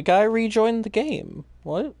 The guy rejoined the game.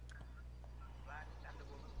 What?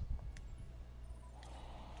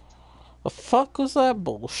 The fuck was that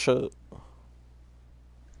bullshit?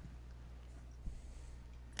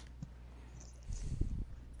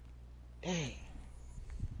 Dang.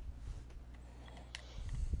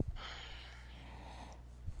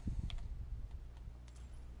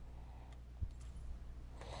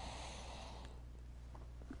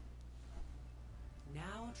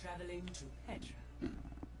 Now traveling to Petra.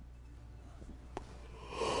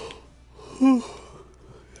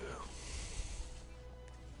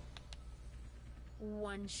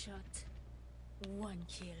 One shot, one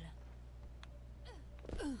kill.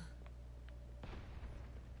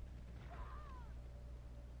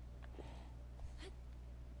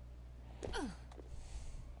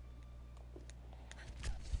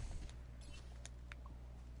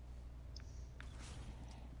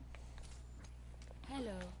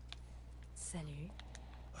 Hello. Salut.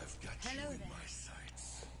 I've got Hello you in there. my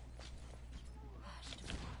sights.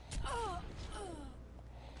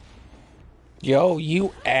 Yo,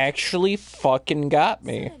 you actually fucking got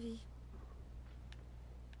me.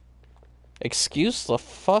 Excuse the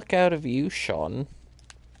fuck out of you, Sean.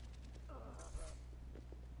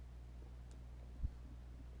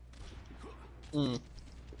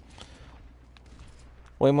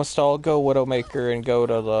 We must all go Widowmaker and go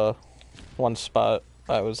to the one spot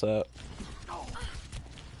I was at.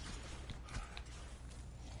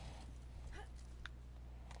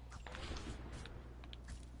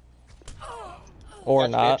 Or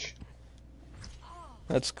Gotcha, not. bitch.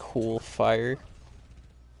 That's cool, fire.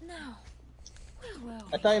 No. Well,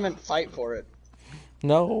 I thought you meant fight for it.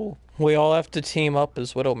 No, we all have to team up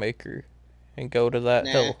as Widowmaker and go to that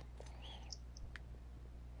Nah. hill.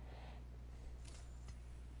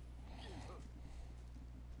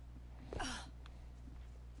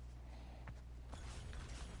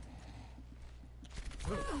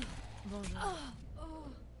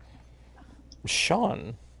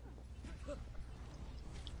 Sean.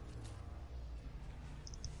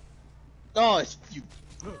 Oh, it's you.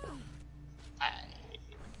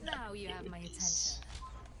 now you have my attention.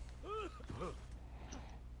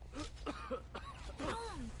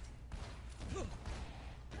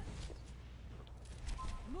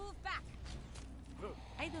 Move back.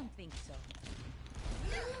 I don't think so.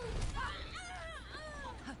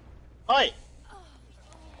 Oi!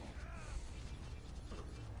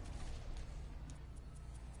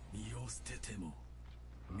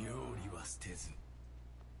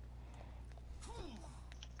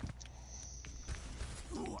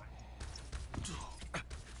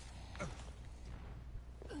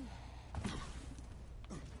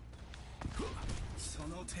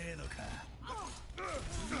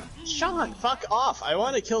 Sean, fuck off! I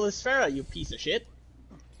want to kill this Pharah, you piece of shit.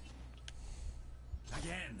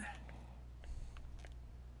 Again.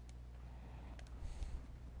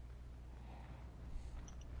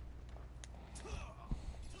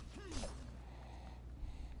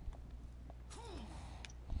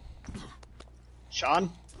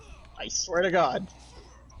 Sean, I swear to God.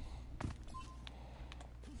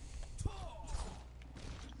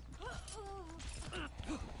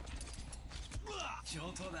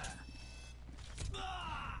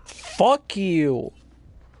 Fuck you!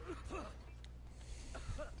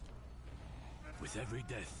 With every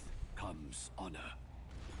death comes honor.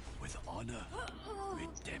 With honor,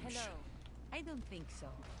 redemption. Hello. I don't think so.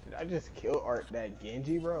 Did I just kill Art that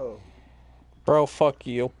Genji, bro? Bro, fuck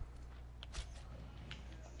you.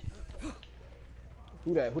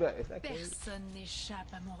 Who that? Who that? Is that Kane? Personne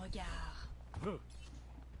n'échappe à mon regard.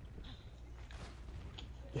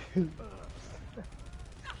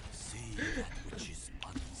 See that which is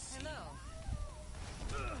unseen.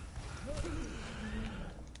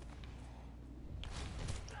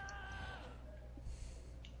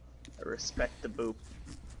 I respect the boop.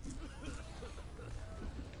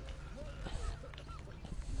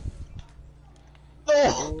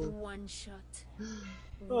 Oh! One shot.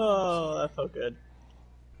 Oh, that felt good.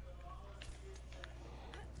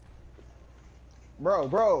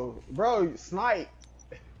 Bro, snipe.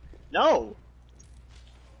 No!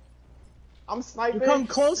 I'm sniping. You come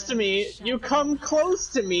close to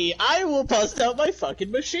me, I will bust out my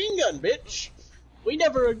fucking machine gun, bitch! We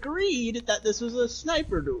never agreed that this was a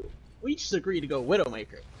sniper duel. We just agreed to go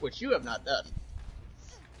Widowmaker, which you have not done.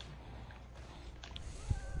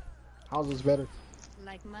 How's this better?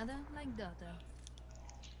 Like mother, like daughter.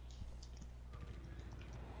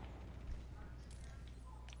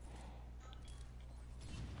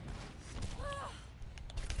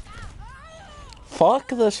 Fuck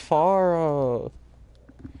this Pharah.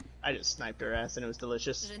 I just sniped her ass and it was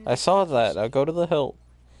delicious. I saw that. Now go to the hill.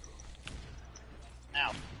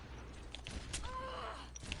 Ow.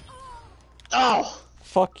 Oh!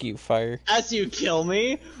 Fuck you, Fire. As you kill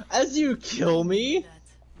me? I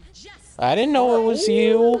didn't know it was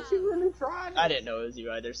you. I didn't know it was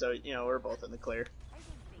you either, so, you know, we're both in the clear.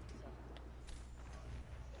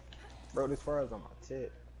 Bro, this far is on my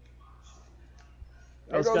tip.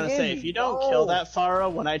 I was gonna say, if you don't kill that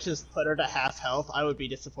Pharah when I just put her to half health, I would be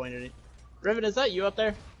disappointed. Riven, is that you up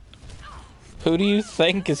there? Who do you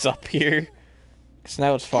think is up here? Because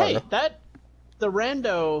now it's Pharah. Hey, the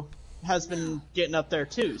rando has been getting up there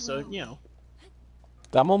too, so, you know.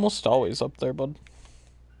 I'm almost always up there, bud.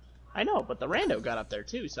 I know, but the rando got up there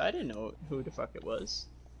too, so I didn't know who the fuck it was.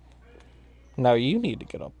 Now you need to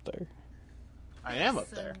get up there. I am up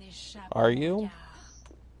there. Are you?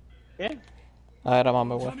 Yeah. Alright, I'm on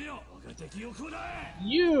my way.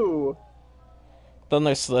 You! Then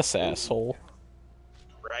there's this asshole.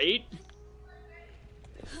 Right?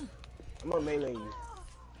 I'm gonna melee you.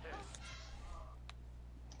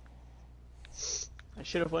 I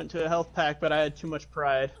should have went to a health pack, but I had too much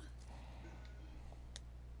pride.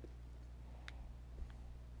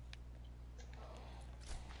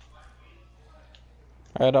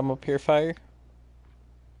 Alright, I'm up here, Fire.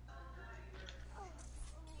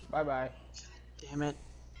 Bye-bye. Damn it.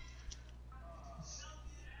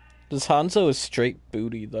 This Hanzo is straight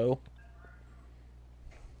booty, though.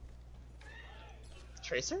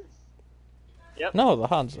 Tracer? Yep. No, the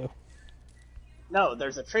Hanzo. No,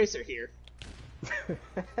 there's a Tracer here.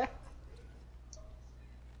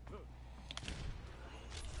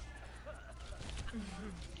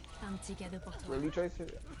 Really, Tracer?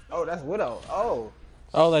 Oh, that's Widow. Oh.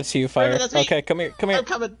 Oh, that's you, Fire. That's me. Okay, come here, come here. I'm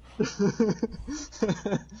coming.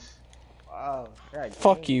 Wow. Right,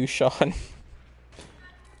 Fuck you, Sean.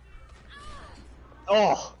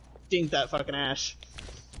 Oh, dink that fucking Ash.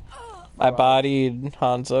 I bodied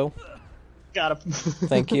Hanzo. Got him.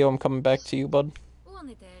 Thank you, I'm coming back to you, bud.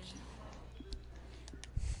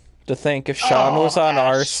 To think if Sean was on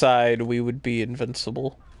our side, we would be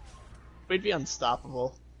invincible. We'd be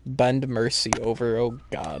unstoppable. Bend mercy over, oh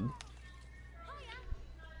god.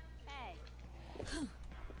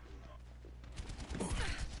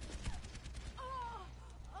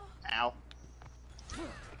 Ow.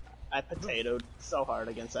 I potatoed so hard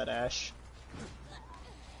against that Ash.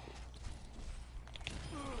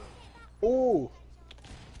 Ooh.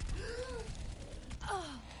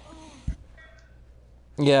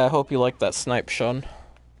 Yeah, I hope you like that snipe, Sean.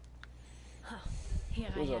 Here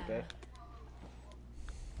It was okay.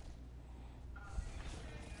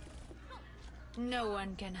 No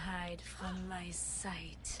one can hide from my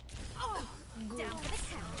sight. Down for the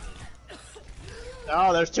count.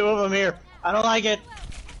 Oh, there's two of them here. I don't like it.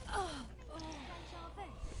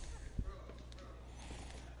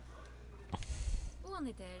 Où en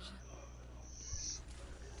étais-je?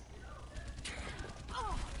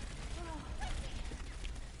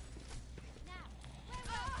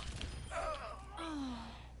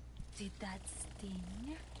 Did that sting?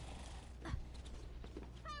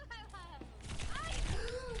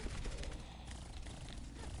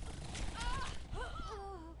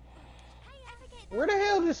 Where the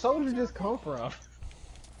hell did soldier just come from? Our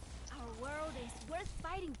world is worth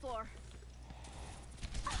fighting for.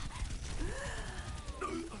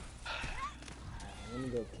 Let me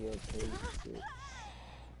go kill Kate.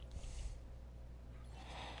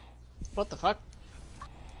 What the fuck?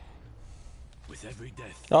 With every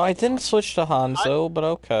death. No, I didn't switch to Hanzo, but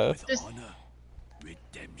okay.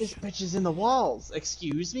 This bitch is in the walls.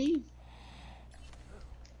 Excuse me?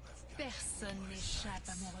 Personne n'échappe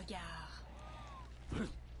à mon regard.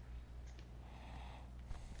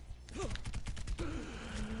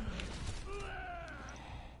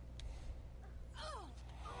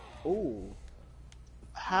 Ooh.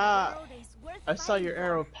 Ha! I saw your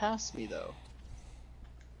arrow pass me though.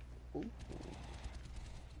 Ooh.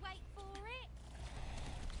 Wait for it.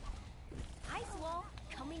 Ice wall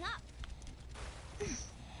coming up.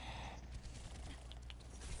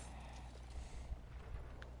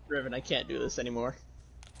 Riven, I can't do this anymore.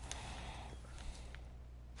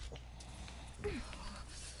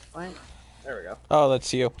 What? There we go. Oh,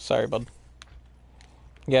 that's you. Sorry, bud.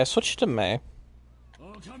 Yeah, switch to Mei.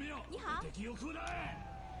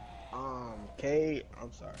 Kate,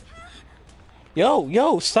 I'm sorry.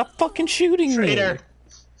 Yo, stop fucking shooting Traitor! me!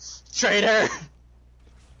 Traitor!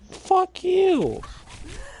 Fuck you!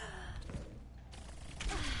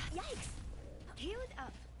 Yikes! Healed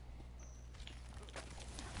up.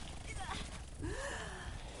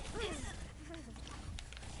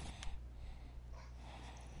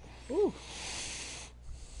 Ooh.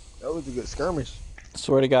 That was a good skirmish.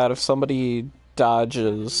 Swear to God, if somebody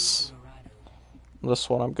dodges this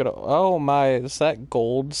one, I'm gonna... Oh my, is that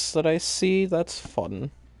golds that I see? That's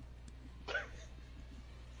fun.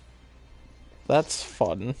 That's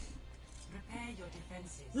fun.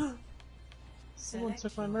 Someone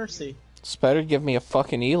took my mercy. It's better give me a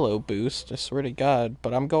fucking elo boost, I swear to God,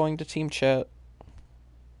 but I'm going to team chat.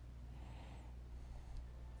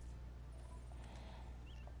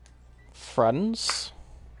 Friends?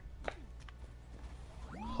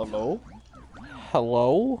 Hello?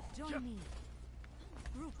 Hello?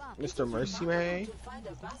 Mr. Mercy Man?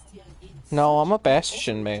 No, I'm a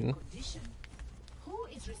Bastion main. Who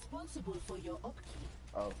is responsible for your upkeep?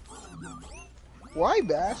 Oh. Why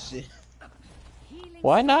Bastion?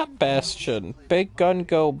 Why not Bastion? Big gun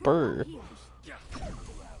go burr.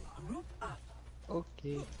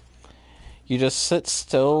 Okay. You just sit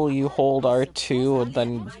still, you hold R2, and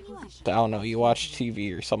then, I don't know, you watch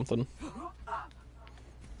TV or something.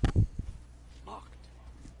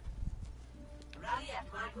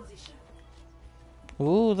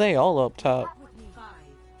 Ooh, they all up top. 5,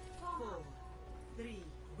 4, 3,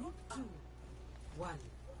 2, 1.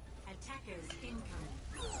 Attackers incoming.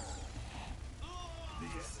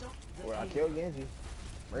 Well, I killed Genji.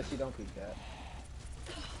 Mercy, don't peek that.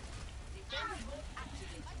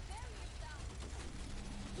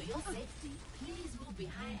 For your safety, please move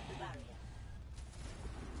behind the barrier.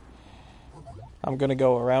 I'm gonna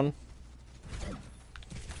go around.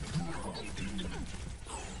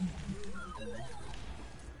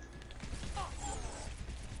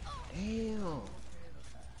 Damn.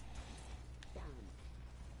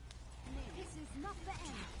 This is not the end.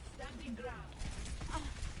 Standing ground.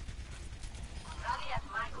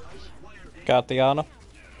 Got the Ana.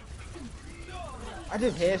 I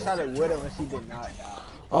just headshotted Widow and she did not die.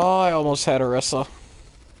 Oh, I almost had Orisa.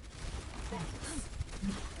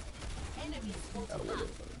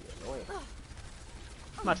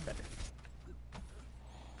 Much better.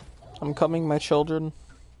 I'm coming, my children.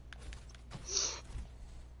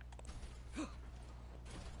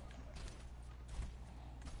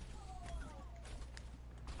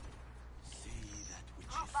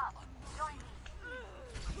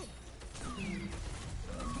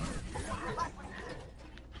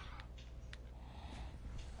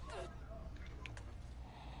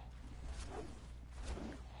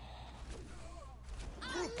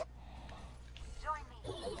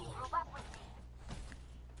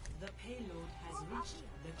 The payload has reached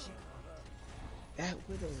the checkpoint. That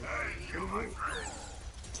Widow.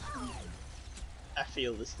 I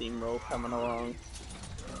feel the steamroll coming along.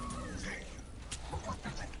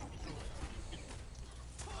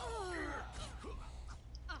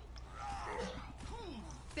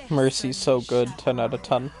 Mercy's so good, 10 out of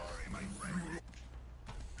 10.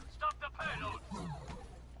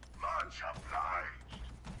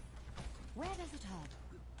 Where does it hurt?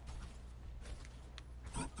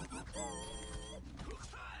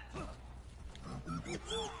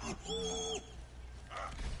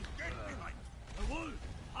 The wolf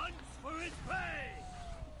hunts for its prey!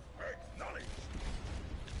 Acknowledge!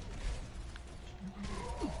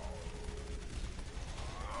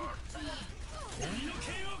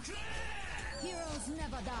 Heroes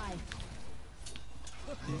never die.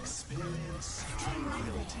 Experience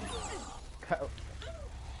tranquility. The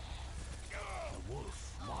wolf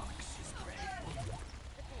marks his prey.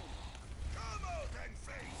 Come out and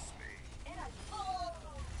face me!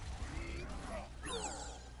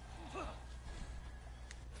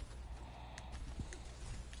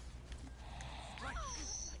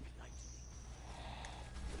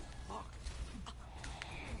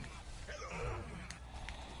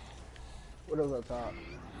 Widow's up top.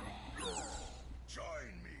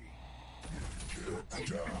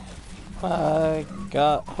 I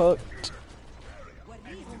got hooked.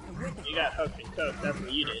 You got hooked and cooked. That's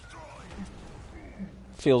what you did.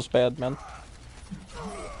 Feels bad, man.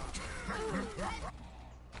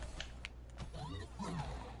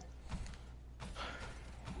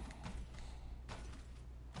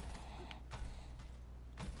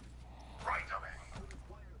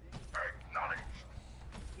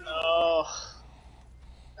 Oh,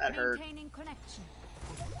 that hurt. Maintaining connection.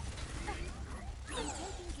 I'm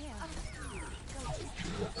taking care of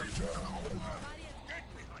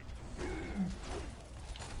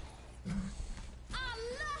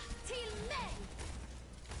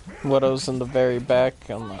Widow's in the very back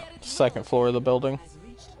on the second floor of the building.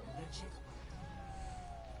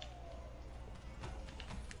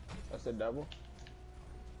 That's a double.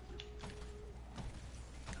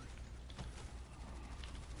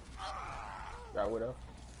 Got Widow.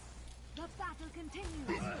 the battle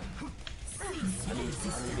continues. I need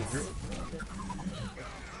a grip.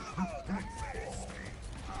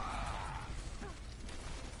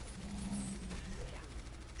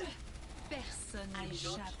 Personne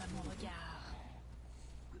n'échappe à mon regard.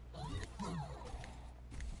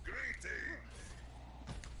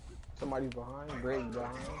 Somebody's behind. Greg's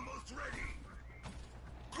behind.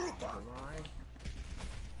 Behind.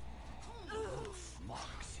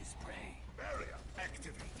 Marks his prey. Barrier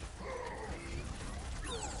activate.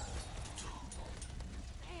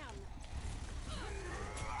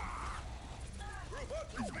 Group up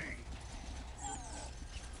with me.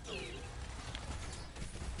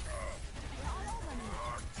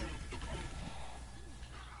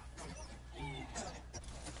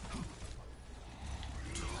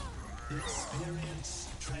 Experience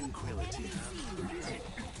tranquility.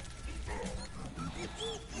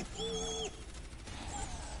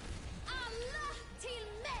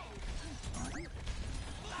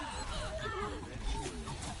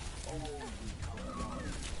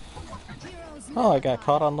 Oh, I got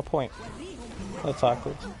caught on the point. That's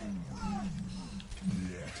awkward.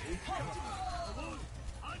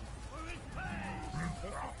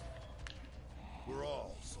 We're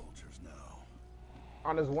all soldiers now.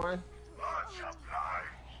 On his one. Much obliged.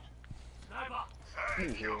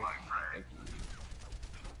 Thank you, my friend.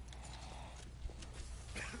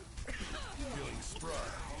 Feeling spry.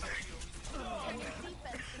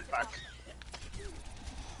 Fuck.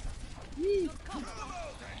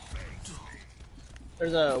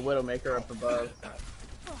 There's a Widowmaker up above.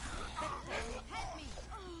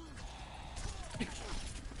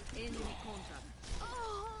 Enemy contact.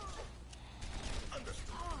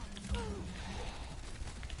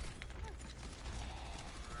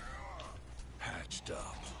 Patched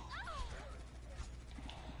up.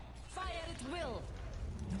 Fire at will.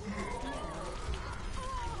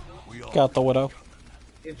 We all Got the Widow.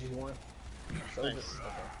 Itchy one. Nice.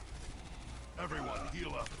 Okay. Everyone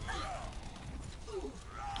heal up.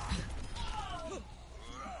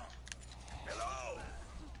 Hello.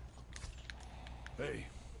 Hey.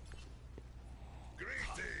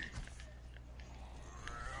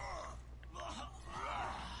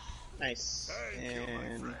 Nice.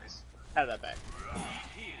 And have that back.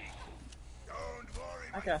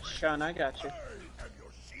 I got you, Sean. I got you.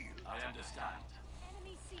 I understand.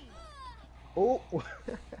 Oh.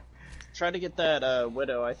 Try to get that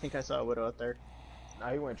Widow. I think I saw a Widow out there.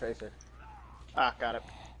 Nah, he went Tracer. Ah, got it.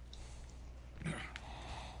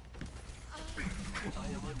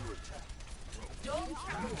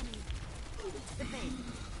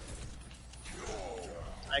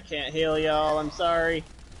 I can't heal y'all. I'm sorry.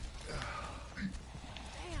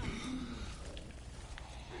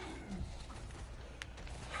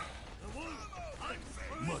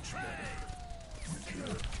 Much better.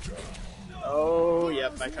 Oh,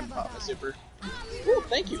 yep. I can pop a super. Ooh,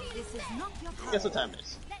 thank you. Guess what time it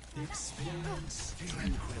is? Experience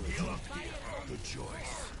tranquility. Good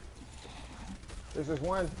choice. This is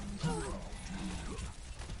one.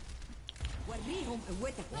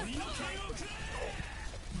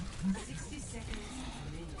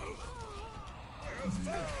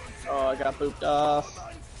 Oh, I got booped off.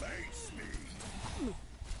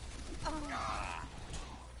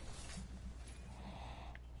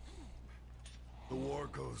 The war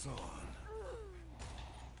goes on.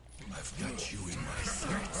 I've got you in my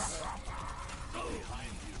sights.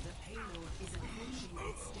 Behind you. The payload is approaching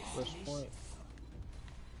its First destination. point.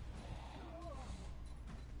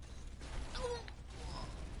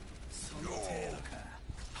 No.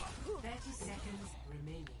 30 seconds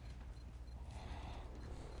remaining.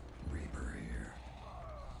 Reaper here.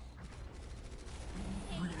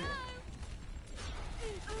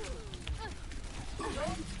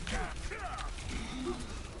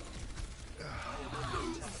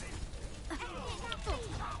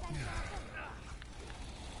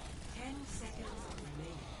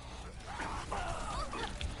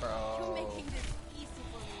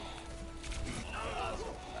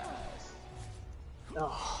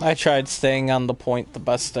 I tried staying on the point the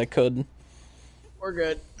best I could. We're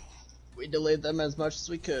good. We delayed them as much as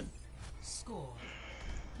we could. Score.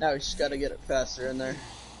 Now we just gotta get it faster in there.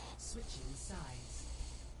 Switching sides.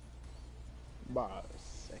 By a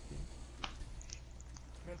second.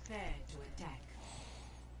 Prepare to attack.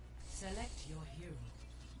 Select your hero.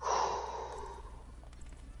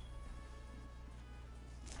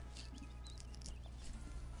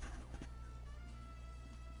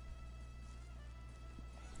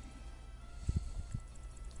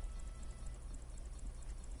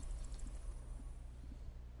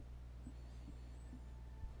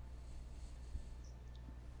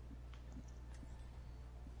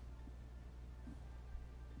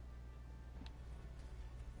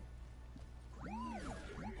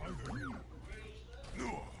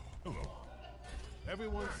 Hello.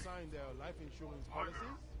 Everyone signed their life insurance policies?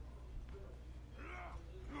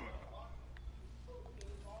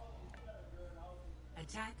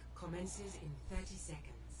 Attack commences in 30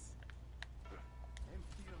 seconds.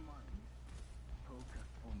 Empty your mind. Focus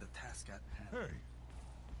on the task at hand. Hey.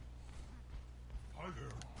 Hi there.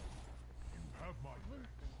 You have my back.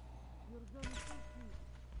 You're gonna see.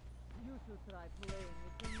 You should try playing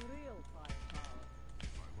with some real firepower. I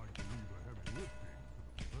like to leave the heavy lifting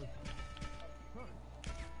to the professionals. Hi.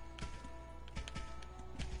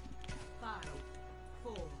 5,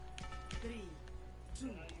 4, 3, 2,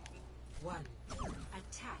 1.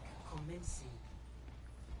 Attack commencing.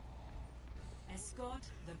 Escort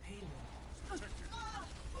the payload.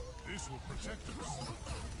 This will protect us.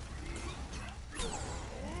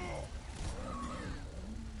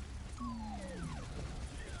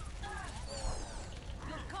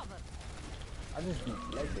 You're covered. I just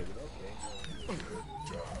deflected, but okay.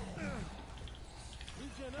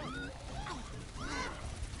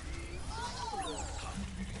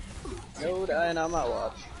 No dying on my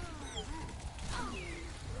watch.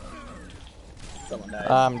 Someone died.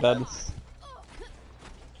 I'm dead. That's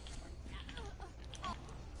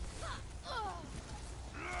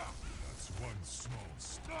one small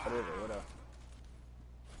step. What up?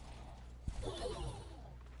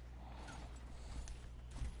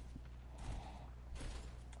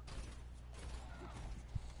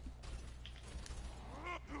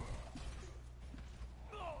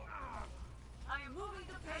 I am moving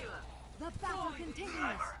the payload. The battle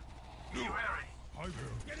continues. Be wary. Hi there.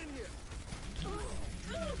 Get in here.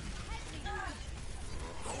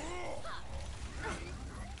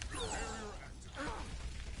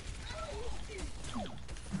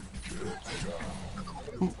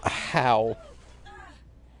 How?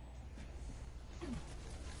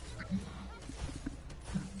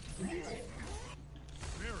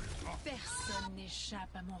 Personne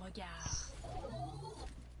n'échappe à mon regard.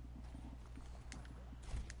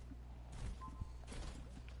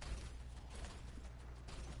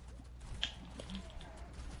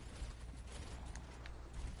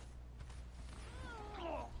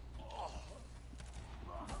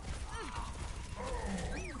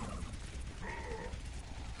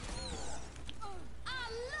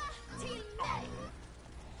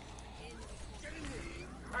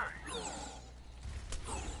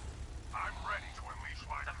 I'm ready to unleash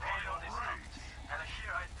my payload is out. And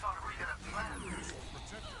here I thought we had a plan. This will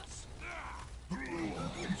protect us.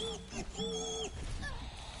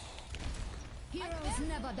 Heroes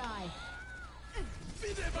never die. I'm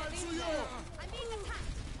being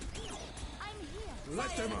attacked. I'm here.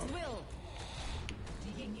 Let them out. Will.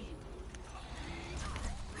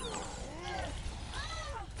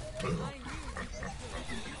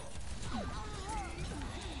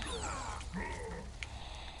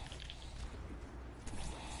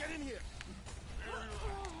 Get in here.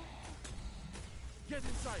 Get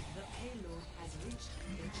inside. The payload has reached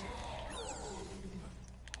the chip.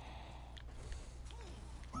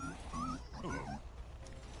 Hello.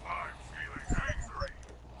 I'm feeling angry.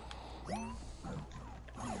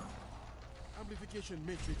 Amplification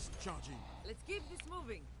matrix charging. Let's keep this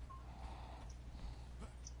moving.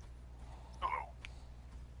 Hello.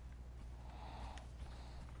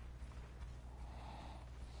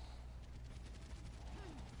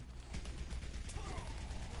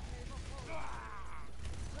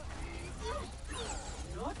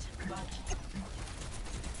 Not budging.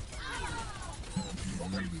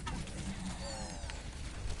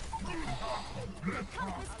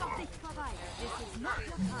 Countless optics provider. This is not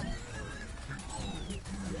your time.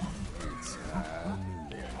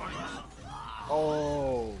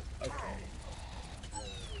 Oh, okay.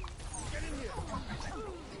 Get in here.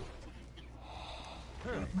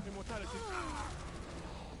 Immortality.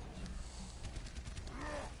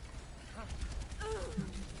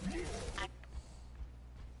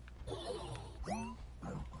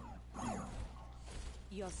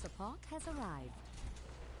 Your support has arrived.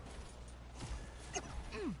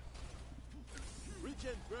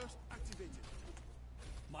 Regen burst activated.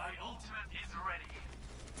 My ultimate is ready.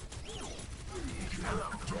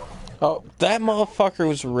 Oh, that motherfucker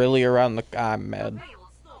was really around the. I'm mad.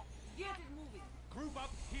 Group up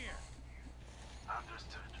here.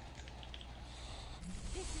 Understood.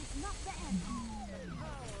 This is not the end.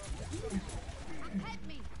 Help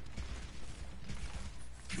me.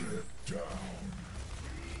 Get down.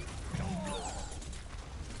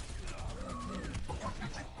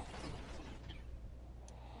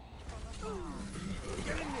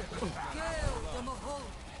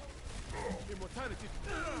 Immortality.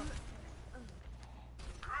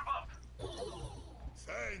 Group up.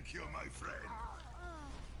 Thank you, my friend.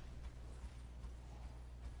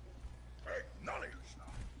 Acknowledge.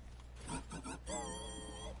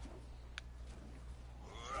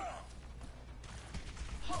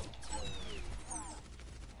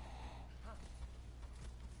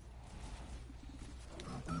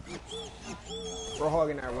 We're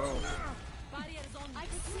hogging that room. I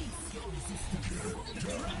see.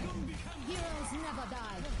 Heroes never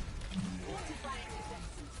die.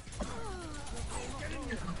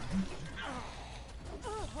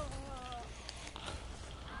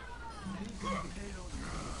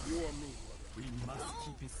 You or me? We must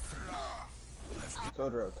keep it safe.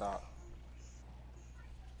 Soldier up top.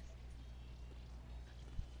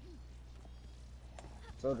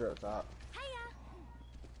 Soldier up top.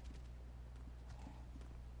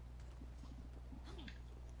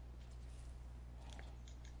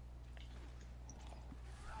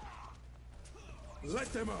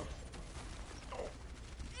 Let them up.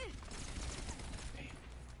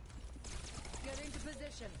 Get into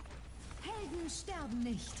position. Helden sterben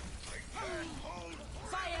nicht.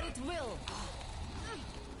 Fire at will.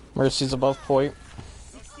 Mercy's above point.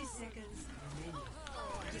 60 seconds remaining.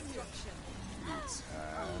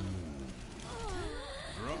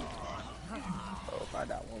 Oh, if I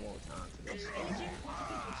die one more time to this.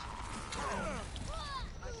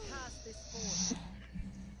 I cast this force.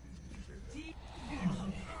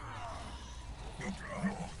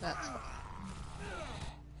 That's fine.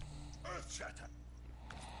 Earth shatter.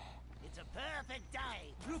 It's a perfect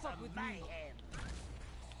day for mayhem.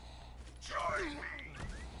 Join me.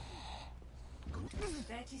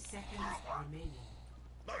 30 seconds remaining.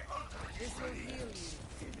 My ultimate This is will ready. heal you.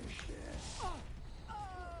 Finish this.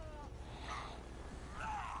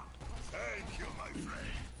 Thank you, my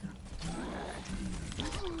friend.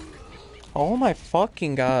 Oh my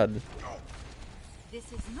fucking god.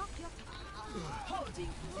 This is not your Holding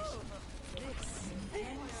position. This 10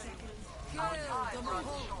 seconds. kill.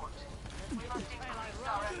 The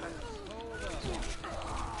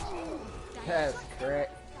That's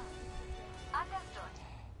correct.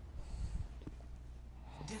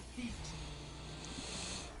 Defeat.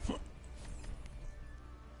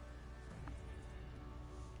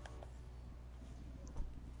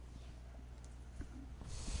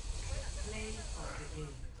 Play of the game.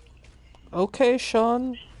 Okay,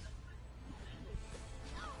 Sean.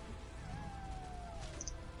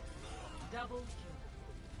 Double kill.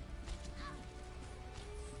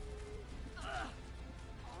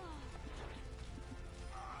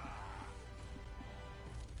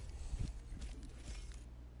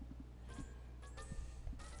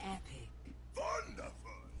 Epic.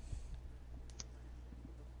 Wonderful.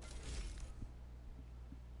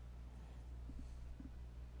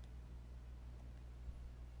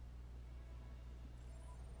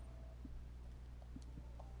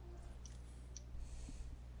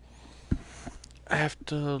 I have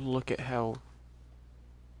to look at how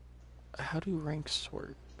do ranks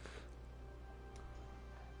work?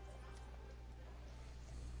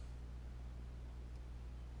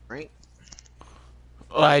 Right?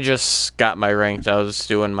 I just got my ranked. I was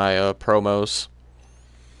doing my promos.